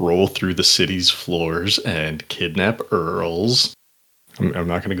roll through the city's floors and kidnap earls. I'm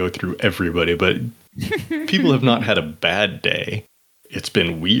not going to go through everybody, but people have not had a bad day. It's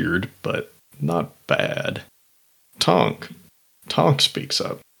been weird, but not bad. Tonk speaks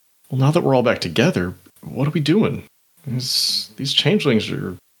up. Well, now that we're all back together, what are we doing? These changelings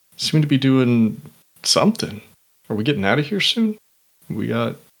seem to be doing something. Are we getting out of here soon? We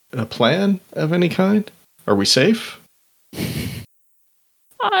got a plan of any kind? Are we safe?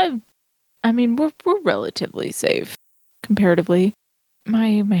 I mean, we're relatively safe, comparatively.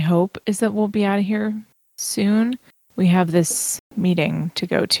 My hope is that we'll be out of here soon. We have this meeting to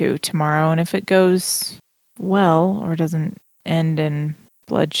go to tomorrow, and if it goes well or doesn't end in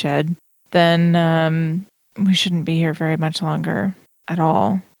bloodshed, then we shouldn't be here very much longer at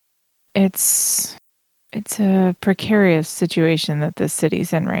all. It's a precarious situation that this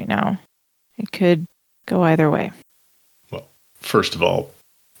city's in right now. It could go either way. Well, first of all,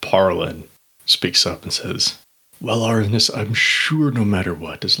 Parlin speaks up and says, "Well, Artemis, I'm sure no matter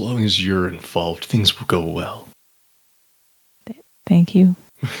what, as long as you're involved, things will go well." Thank you.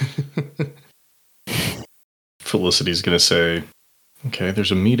 Felicity's going to say, "Okay,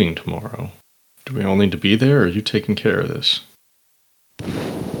 there's a meeting tomorrow. Do we all need to be there, or are you taking care of this?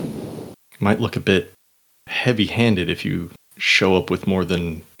 Might look a bit heavy-handed if you show up with more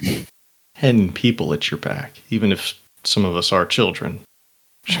than 10 people at your back, even if some of us are children."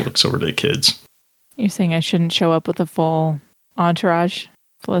 She looks over to the kids. You're saying I shouldn't show up with a full entourage,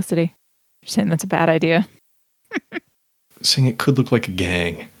 Felicity? You're saying that's a bad idea? Saying it could look like a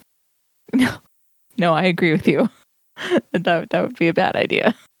gang. No, I agree with you. That would be a bad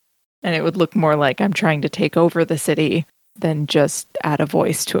idea. And it would look more like I'm trying to take over the city than just add a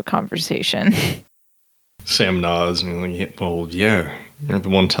voice to a conversation. Sam nods and like, "Well, yeah, you're the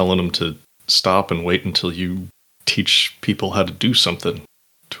one telling them to stop and wait until you teach people how to do something.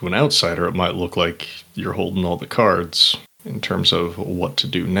 To an outsider, it might look like you're holding all the cards in terms of what to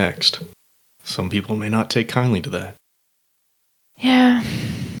do next. Some people may not take kindly to that." Yeah,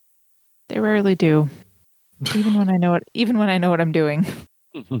 they rarely do. Even when I know what I'm doing.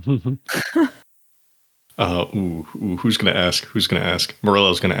 Who's gonna ask?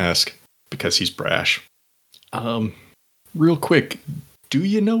 Morello's gonna ask because he's brash. Real quick, do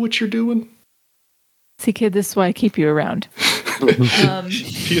you know what you're doing? See, kid, this is why I keep you around.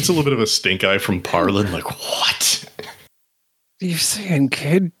 He gets a little bit of a stink eye from Parlin, like, what? What are you saying,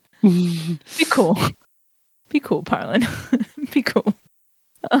 kid? Be cool. Be cool, Parlin. Be cool.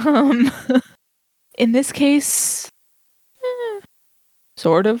 In this case,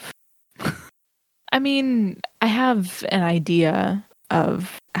 sort of. I mean, I have an idea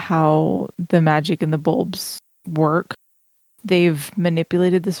of how the magic and the bulbs work. They've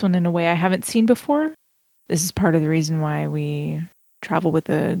manipulated this one in a way I haven't seen before. This is part of the reason why we travel with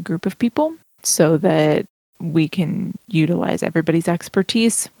a group of people, so that we can utilize everybody's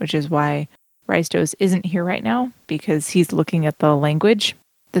expertise, which is why Rystos isn't here right now, because he's looking at the language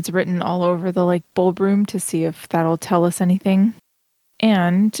that's written all over the bulb room to see if that'll tell us anything.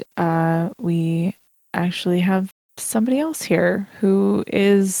 And we actually have somebody else here who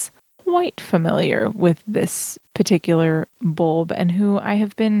is quite familiar with this particular bulb and who I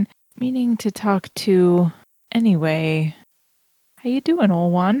have been meaning to talk to anyway. How you doing,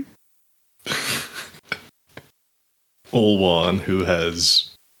 Olwan? Olwan, who has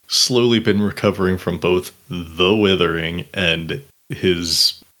slowly been recovering from both the withering and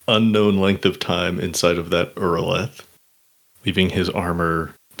his unknown length of time inside of that Urleth, leaving his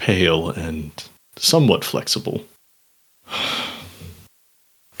armor pale and somewhat flexible.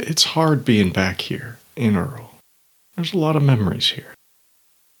 It's hard being back here in Earl. There's a lot of memories here.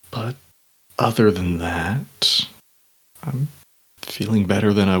 But other than that, I'm feeling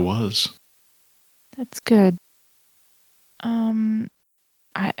better than I was. That's good.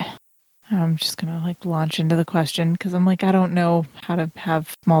 I'm just gonna like launch into the question because I'm like, I don't know how to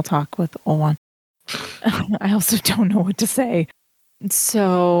have small talk with Olwan. I also don't know what to say.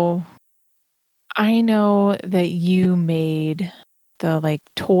 So I know that you made the like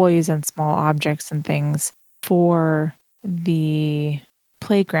toys and small objects and things for the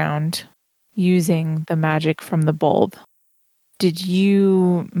playground using the magic from the bulb. Did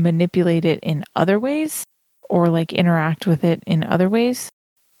you manipulate it in other ways or like interact with it in other ways?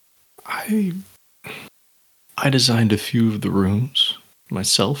 I designed a few of the rooms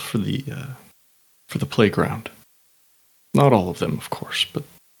myself for the playground. Not all of them, of course,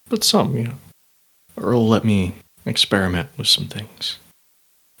 but some, you know. Earl let me experiment with some things.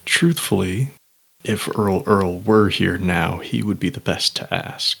 Truthfully, if Earl were here now, he would be the best to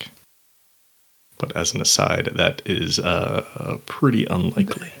ask. But as an aside, that is pretty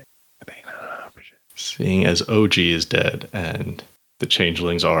unlikely. Seeing as OG is dead and the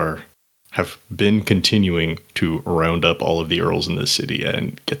changelings have been continuing to round up all of the Earls in the city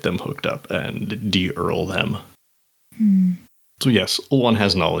and get them hooked up and de-Earl them. So yes, Olwan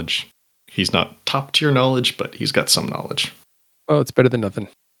has knowledge. He's not top tier knowledge, but he's got some knowledge. Oh, it's better than nothing.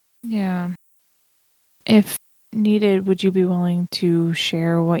 Yeah. If needed, would you be willing to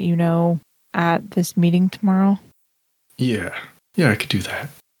share what you know at this meeting tomorrow? Yeah, I could do that.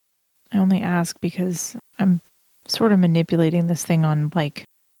 I only ask because I'm sort of manipulating this thing on like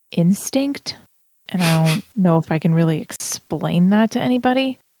instinct, and I don't know if I can really explain that to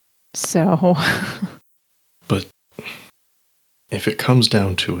anybody. So, but if it comes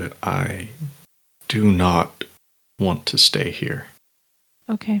down to it, I do not want to stay here.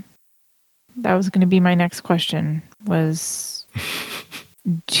 Okay. That was going to be my next question was,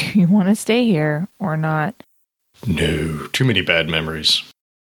 do you want to stay here or not? No, too many bad memories.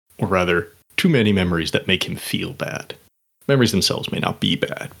 Or rather, too many memories that make him feel bad. Memories themselves may not be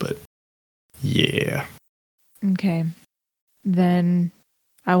bad, but yeah. Okay. Then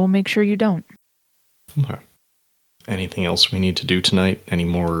I will make sure you don't. Okay. Anything else we need to do tonight? Any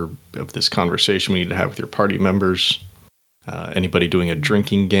more of this conversation we need to have with your party members? Anybody doing a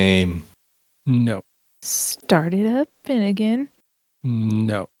drinking game? No. Start it up, Finnegan.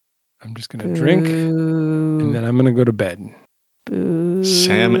 No. I'm just going to drink, and then I'm going to go to bed. Boo.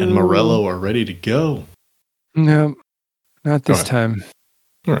 Sam and Morello are ready to go. No, not this time.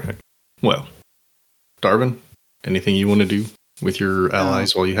 All right. Well, Darvin, anything you want to do with your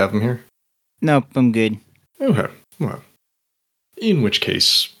allies while you have them here? Nope, I'm good. Okay. Well, in which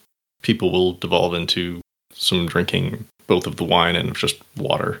case, people will devolve into some drinking both of the wine and of just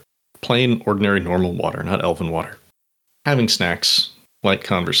water. Plain, ordinary, normal water, not elven water. Having snacks, light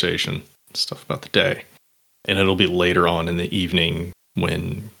conversation, stuff about the day. And it'll be later on in the evening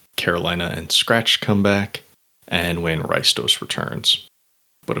when Carolina and Scratch come back and when Rystos returns.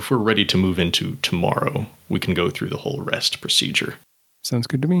 But if we're ready to move into tomorrow, we can go through the whole rest procedure. Sounds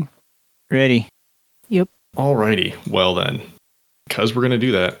good to me. Ready. Yep. Alrighty. Well then, because we're going to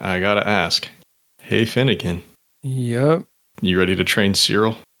do that, I got to ask. Hey, Finnegan. Yep. You ready to train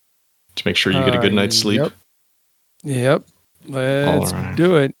Cyril? To make sure you get a good night's sleep? Yep. Let's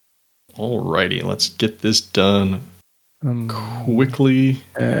do it. Alrighty, let's get this done quickly.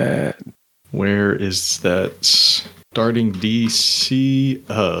 Where is that starting DC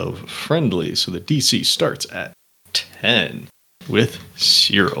of friendly? So the DC starts at 10 with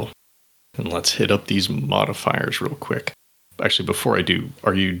Cyril. And let's hit up these modifiers real quick. Actually, before I do,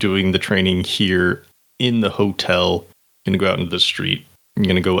 are you doing the training here in the hotel? Going to go out into the street? You're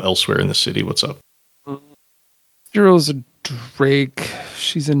going to go elsewhere in the city? What's up? Cyril's a Drake.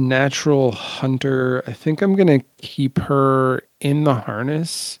 She's a natural hunter. I think I'm going to keep her in the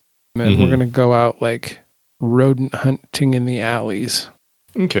harness. And we're going to go out like rodent hunting in the alleys.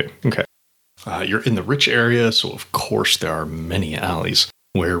 Okay. You're in the rich area, so of course there are many alleys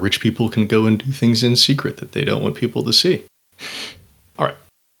where rich people can go and do things in secret that they don't want people to see. All right.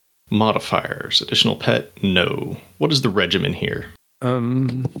 Modifiers. Additional pet? No. What is the regimen here?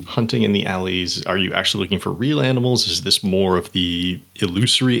 Hunting in the alleys. Are you actually looking for real animals? Is this more of the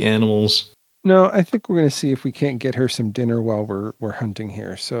illusory animals? No, I think we're going to see if we can't get her some dinner while we're hunting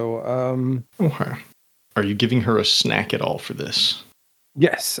here. So, Okay. Are you giving her a snack at all for this?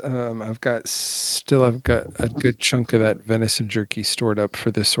 Yes, I've got a good chunk of that venison jerky stored up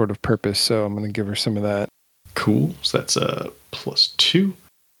for this sort of purpose, so I'm going to give her some of that. Cool. So that's a +2.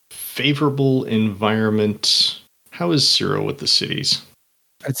 Favorable environment. How is Cyril with the cities?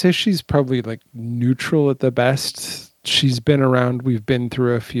 I'd say she's probably like neutral at the best. She's been around. We've been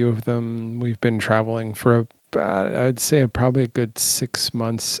through a few of them. We've been traveling for I'd say probably a good 6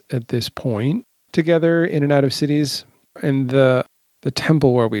 months at this point together in and out of cities. And the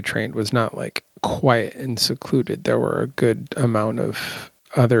temple where we trained was not like quiet and secluded. There were a good amount of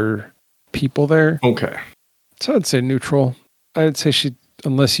other people there. Okay. So I'd say neutral. I'd say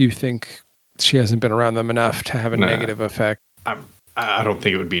unless you think she hasn't been around them enough to have a negative effect. I don't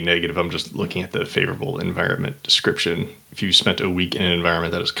think it would be negative. I'm just looking at the favorable environment description. If you spent a week in an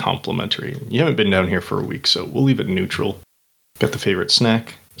environment that is complementary, you haven't been down here for a week, so we'll leave it neutral. Got the favorite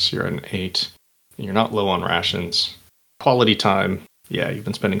snack, so you're at an 8. You're not low on rations. Quality time, yeah, you've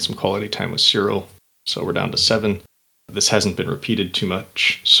been spending some quality time with Cyril, so we're down to 7. This hasn't been repeated too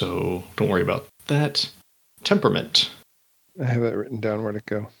much, so don't worry about that. Temperament. I have that written down. Where'd it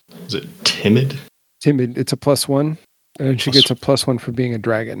go? Is it timid? Timid. It's a +1. And she gets a +1 for being a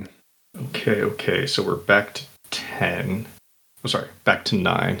dragon. Okay. So we're back to 10. Back to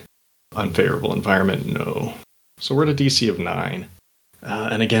 9. Unfavorable environment, no. So we're at a DC of 9.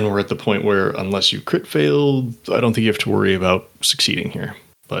 And again, we're at the point where unless you crit failed, I don't think you have to worry about succeeding here.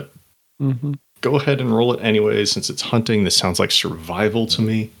 But go ahead and roll it anyway. Since it's hunting, this sounds like survival to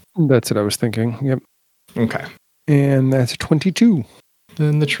me. That's what I was thinking. Yep. Okay. And that's a 22.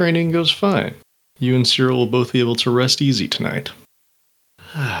 Then the training goes fine. You and Cyril will both be able to rest easy tonight.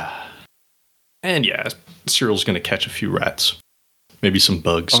 And yeah, Cyril's going to catch a few rats. Maybe some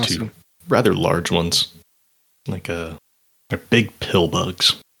bugs too. Rather large ones. Like they're big pill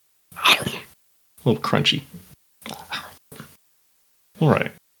bugs. A little crunchy.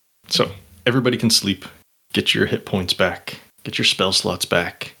 Alright. So, everybody can sleep. Get your hit points back. Get your spell slots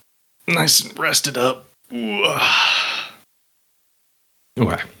back. Nice and rested up.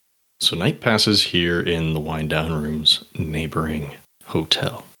 Okay. So night passes here in the Wind Down Room's neighboring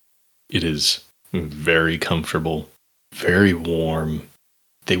hotel. It is very comfortable, very warm.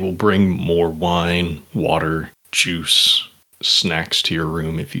 They will bring more wine, water, juice, snacks to your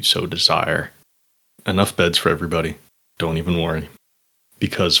room if you so desire. Enough beds for everybody. Don't even worry.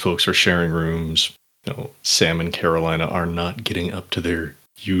 Because folks are sharing rooms, Sam and Carolina are not getting up to their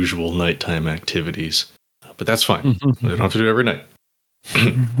usual nighttime activities. But that's fine. They don't have to do it every night.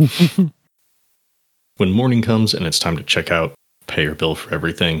 When morning comes and it's time to check out, pay your bill for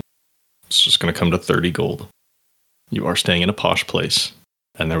everything, it's just going to come to 30 gold. You are staying in a posh place,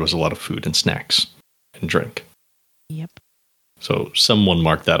 and there was a lot of food and snacks and drink. Yep. So someone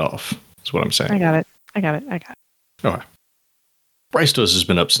mark that off, is what I'm saying. I got it. Okay. Brycedos has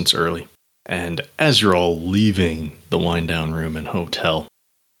been up since early, and as you're all leaving the Wind Down Room and hotel,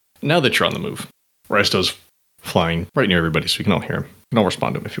 now that you're on the move, Brycedos flying right near everybody so you can all hear him. You can all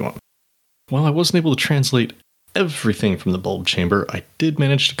respond to him if you want. While I wasn't able to translate everything from the bulb chamber, I did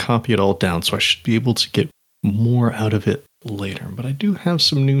manage to copy it all down, so I should be able to get more out of it later. But I do have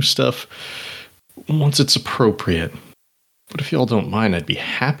some new stuff once it's appropriate. But if y'all don't mind, I'd be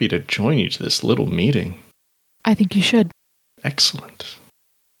happy to join you to this little meeting. I think you should. Excellent.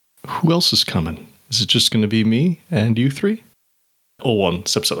 Who else is coming? Is it just going to be me and you 3? Oh, one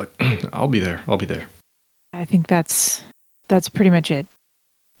steps up like, I'll be there. I think that's pretty much it.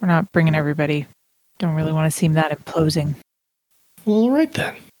 We're not bringing everybody. Don't really want to seem that imposing. Well, all right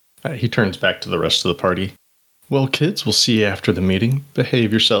then. He turns back to the rest of the party. Well, kids, we'll see you after the meeting.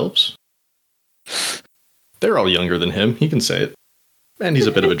 Behave yourselves. They're all younger than him. He can say it. And he's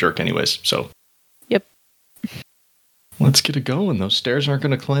a bit of a jerk anyways, so. Yep. Let's get it going. Those stairs aren't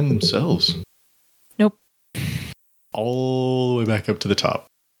going to climb themselves. Nope. All the way back up to the top.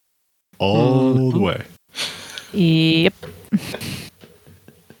 All the way. Yep.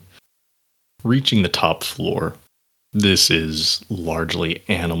 Reaching the top floor, this is largely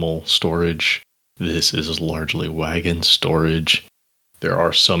animal storage. This is largely wagon storage. There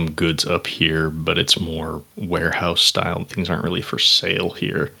are some goods up here, but it's more warehouse style. Things aren't really for sale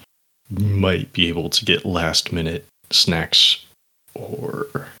here. You might be able to get last minute snacks or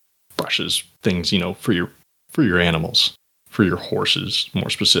brushes, things, for your animals, for your horses, more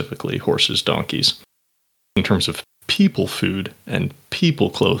specifically, horses, donkeys. In terms of people food and people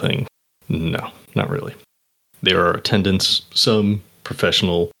clothing, no, not really. There are attendants, some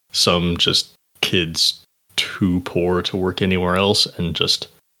professional, some just kids too poor to work anywhere else and just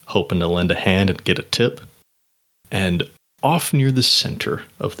hoping to lend a hand and get a tip. And off near the center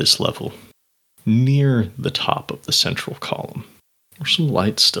of this level, near the top of the central column, where some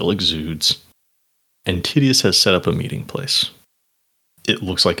light still exudes. And Tydeus has set up a meeting place. It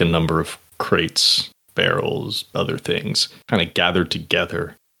looks like a number of crates, barrels, other things, kind of gathered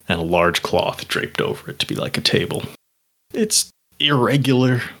together, and a large cloth draped over it to be like a table. It's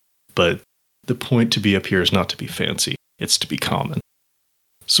irregular, but the point to be up here is not to be fancy, it's to be common.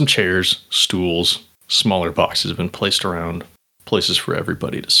 Some chairs, stools, smaller boxes have been placed around, places for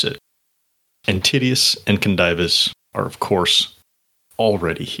everybody to sit. And Tydeus and Condivus are, of course,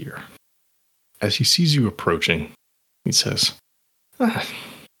 already here. As he sees you approaching, he says,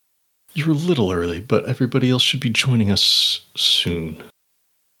 "You're a little early, but everybody else should be joining us soon.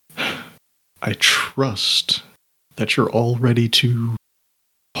 I trust that you're all ready to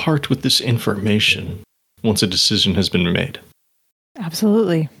part with this information once a decision has been made."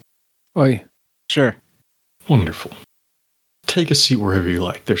 Absolutely. Oi. Sure. Wonderful. Take a seat wherever you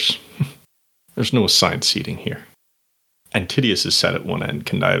like. There's no assigned seating here. And Tydeus is sat at one end,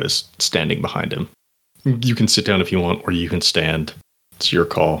 Condivus standing behind him. You can sit down if you want, or you can stand. It's your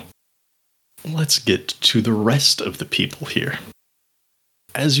call. Let's get to the rest of the people here.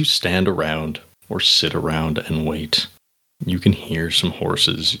 As you stand around, or sit around and wait, you can hear some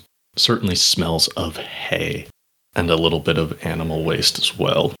horses, certainly smells of hay, and a little bit of animal waste as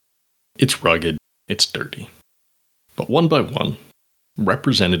well. It's rugged, it's dirty. But one by one,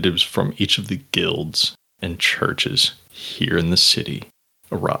 representatives from each of the guilds and churches here in the city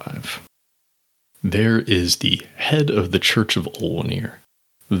arrive. There is the head of the Church of Olwenir,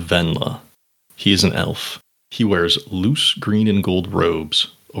 Venla. He is an elf. He wears loose green and gold robes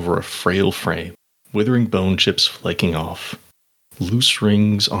over a frail frame, withering bone chips flaking off, loose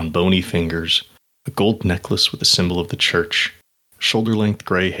rings on bony fingers, a gold necklace with a symbol of the church, shoulder-length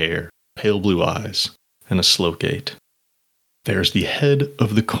gray hair, pale blue eyes, and a slow gait. There's the head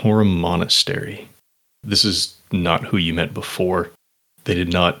of the Coram Monastery. This is not who you met before. They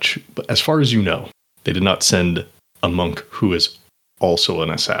did not, as far as you know, they did not send a monk who is also an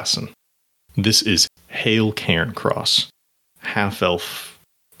assassin. This is Hale Cairncross, half-elf,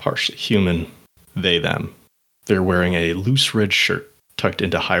 partially human, they, them. They're wearing a loose red shirt tucked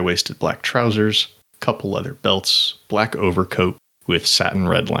into high-waisted black trousers, couple leather belts, black overcoat with satin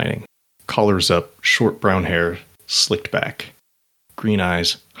red lining, collars up, short brown hair, slicked back, green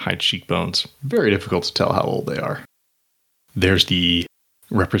eyes, high cheekbones. Very difficult to tell how old they are. There's the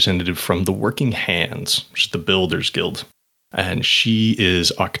representative from the Working Hands, which is the Builders Guild, and she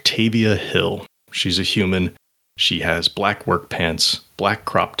is Octavia Hill. She's a human. She has black work pants, black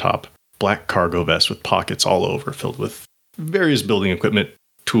crop top, black cargo vest with pockets all over filled with various building equipment,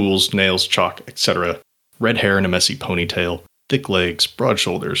 tools, nails, chalk, etc. Red hair in a messy ponytail, thick legs, broad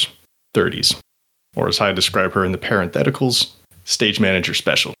shoulders, 30s. Or as I describe her in the parentheticals, stage manager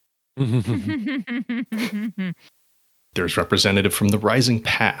special. There's representative from the Rising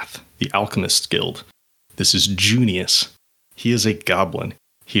Path, the Alchemist's Guild. This is Junius. He is a goblin.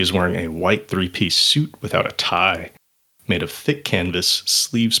 He is wearing a white three-piece suit without a tie, made of thick canvas,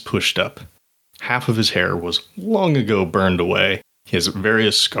 sleeves pushed up. Half of his hair was long ago burned away. He has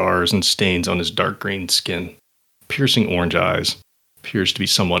various scars and stains on his dark green skin. Piercing orange eyes. Appears to be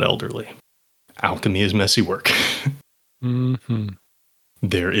somewhat elderly. Alchemy is messy work. Mm-hmm.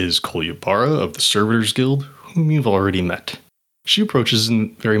 There is Kolyabara of the Servitors Guild, whom you've already met. She approaches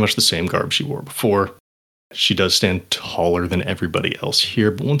in very much the same garb she wore before. She does stand taller than everybody else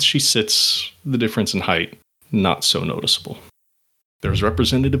here, but once she sits, the difference in height, not so noticeable. There's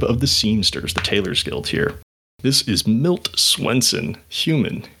representative of the Seamsters, the Tailors Guild here. This is Milt Swenson,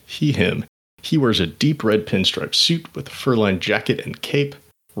 human, he, him. He wears a deep red pinstripe suit with a fur-lined jacket and cape,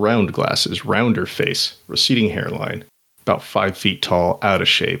 round glasses, rounder face, receding hairline, about 5 feet tall, out of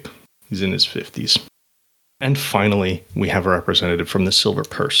shape. He's in his 50s. And finally, we have a representative from the Silver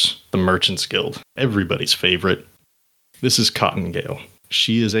Purse, the Merchants Guild, everybody's favorite. This is Cottongale.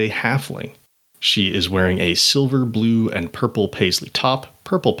 She is a halfling. She is wearing a silver, blue, and purple paisley top,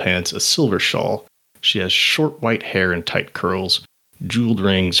 purple pants, a silver shawl. She has short white hair and tight curls, jeweled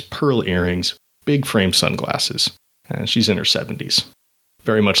rings, pearl earrings, big frame sunglasses. And she's in her 70s.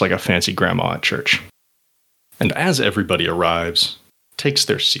 Very much like a fancy grandma at church. And as everybody arrives, takes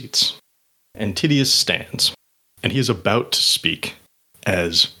their seats, and Tydeus stands, and he is about to speak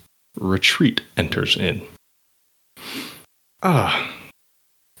as Retreat enters in. I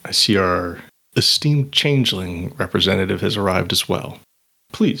see our esteemed changeling representative has arrived as well.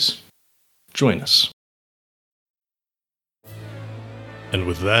 Please, join us. And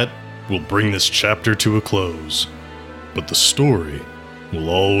with that, we'll bring this chapter to a close, but the story will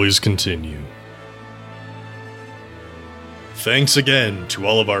always continue. Thanks again to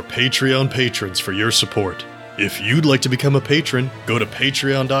all of our Patreon patrons for your support. If you'd like to become a patron, go to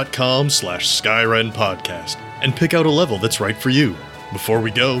patreon.com/SkyrenPodcast and pick out a level that's right for you. Before we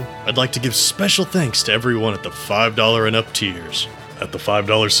go, I'd like to give special thanks to everyone at the $5 and up tiers. At the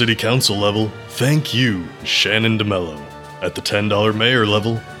 $5 City Council level, thank you, Shannon DeMello. At the $10 Mayor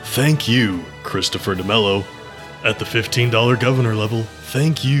level, thank you, Christopher DeMello. At the $15 Governor level,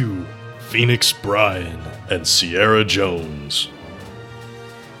 thank you, Phoenix Bryan and Sierra Jones.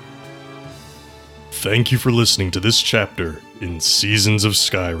 Thank you for listening to this chapter in Seasons of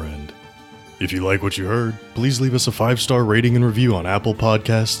Skyrend. If you like what you heard, please leave us a 5-star rating and review on Apple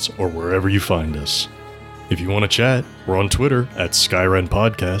Podcasts or wherever you find us. If you want to chat, we're on Twitter at Skyrend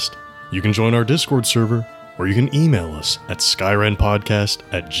Podcast. You can join our Discord server, or you can email us at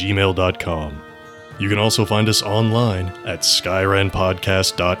skyrendpodcast@gmail.com. You can also find us online at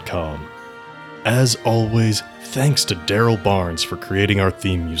skyrendpodcast.com. As always, thanks to Daryl Barnes for creating our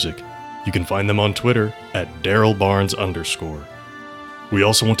theme music. You can find them on Twitter at DarylBarnes_. We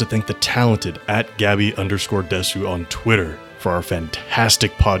also want to thank the talented at Gabby_Desu on Twitter for our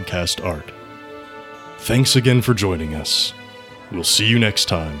fantastic podcast art. Thanks again for joining us. We'll see you next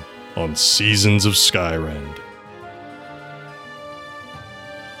time on Seasons of Skyrend.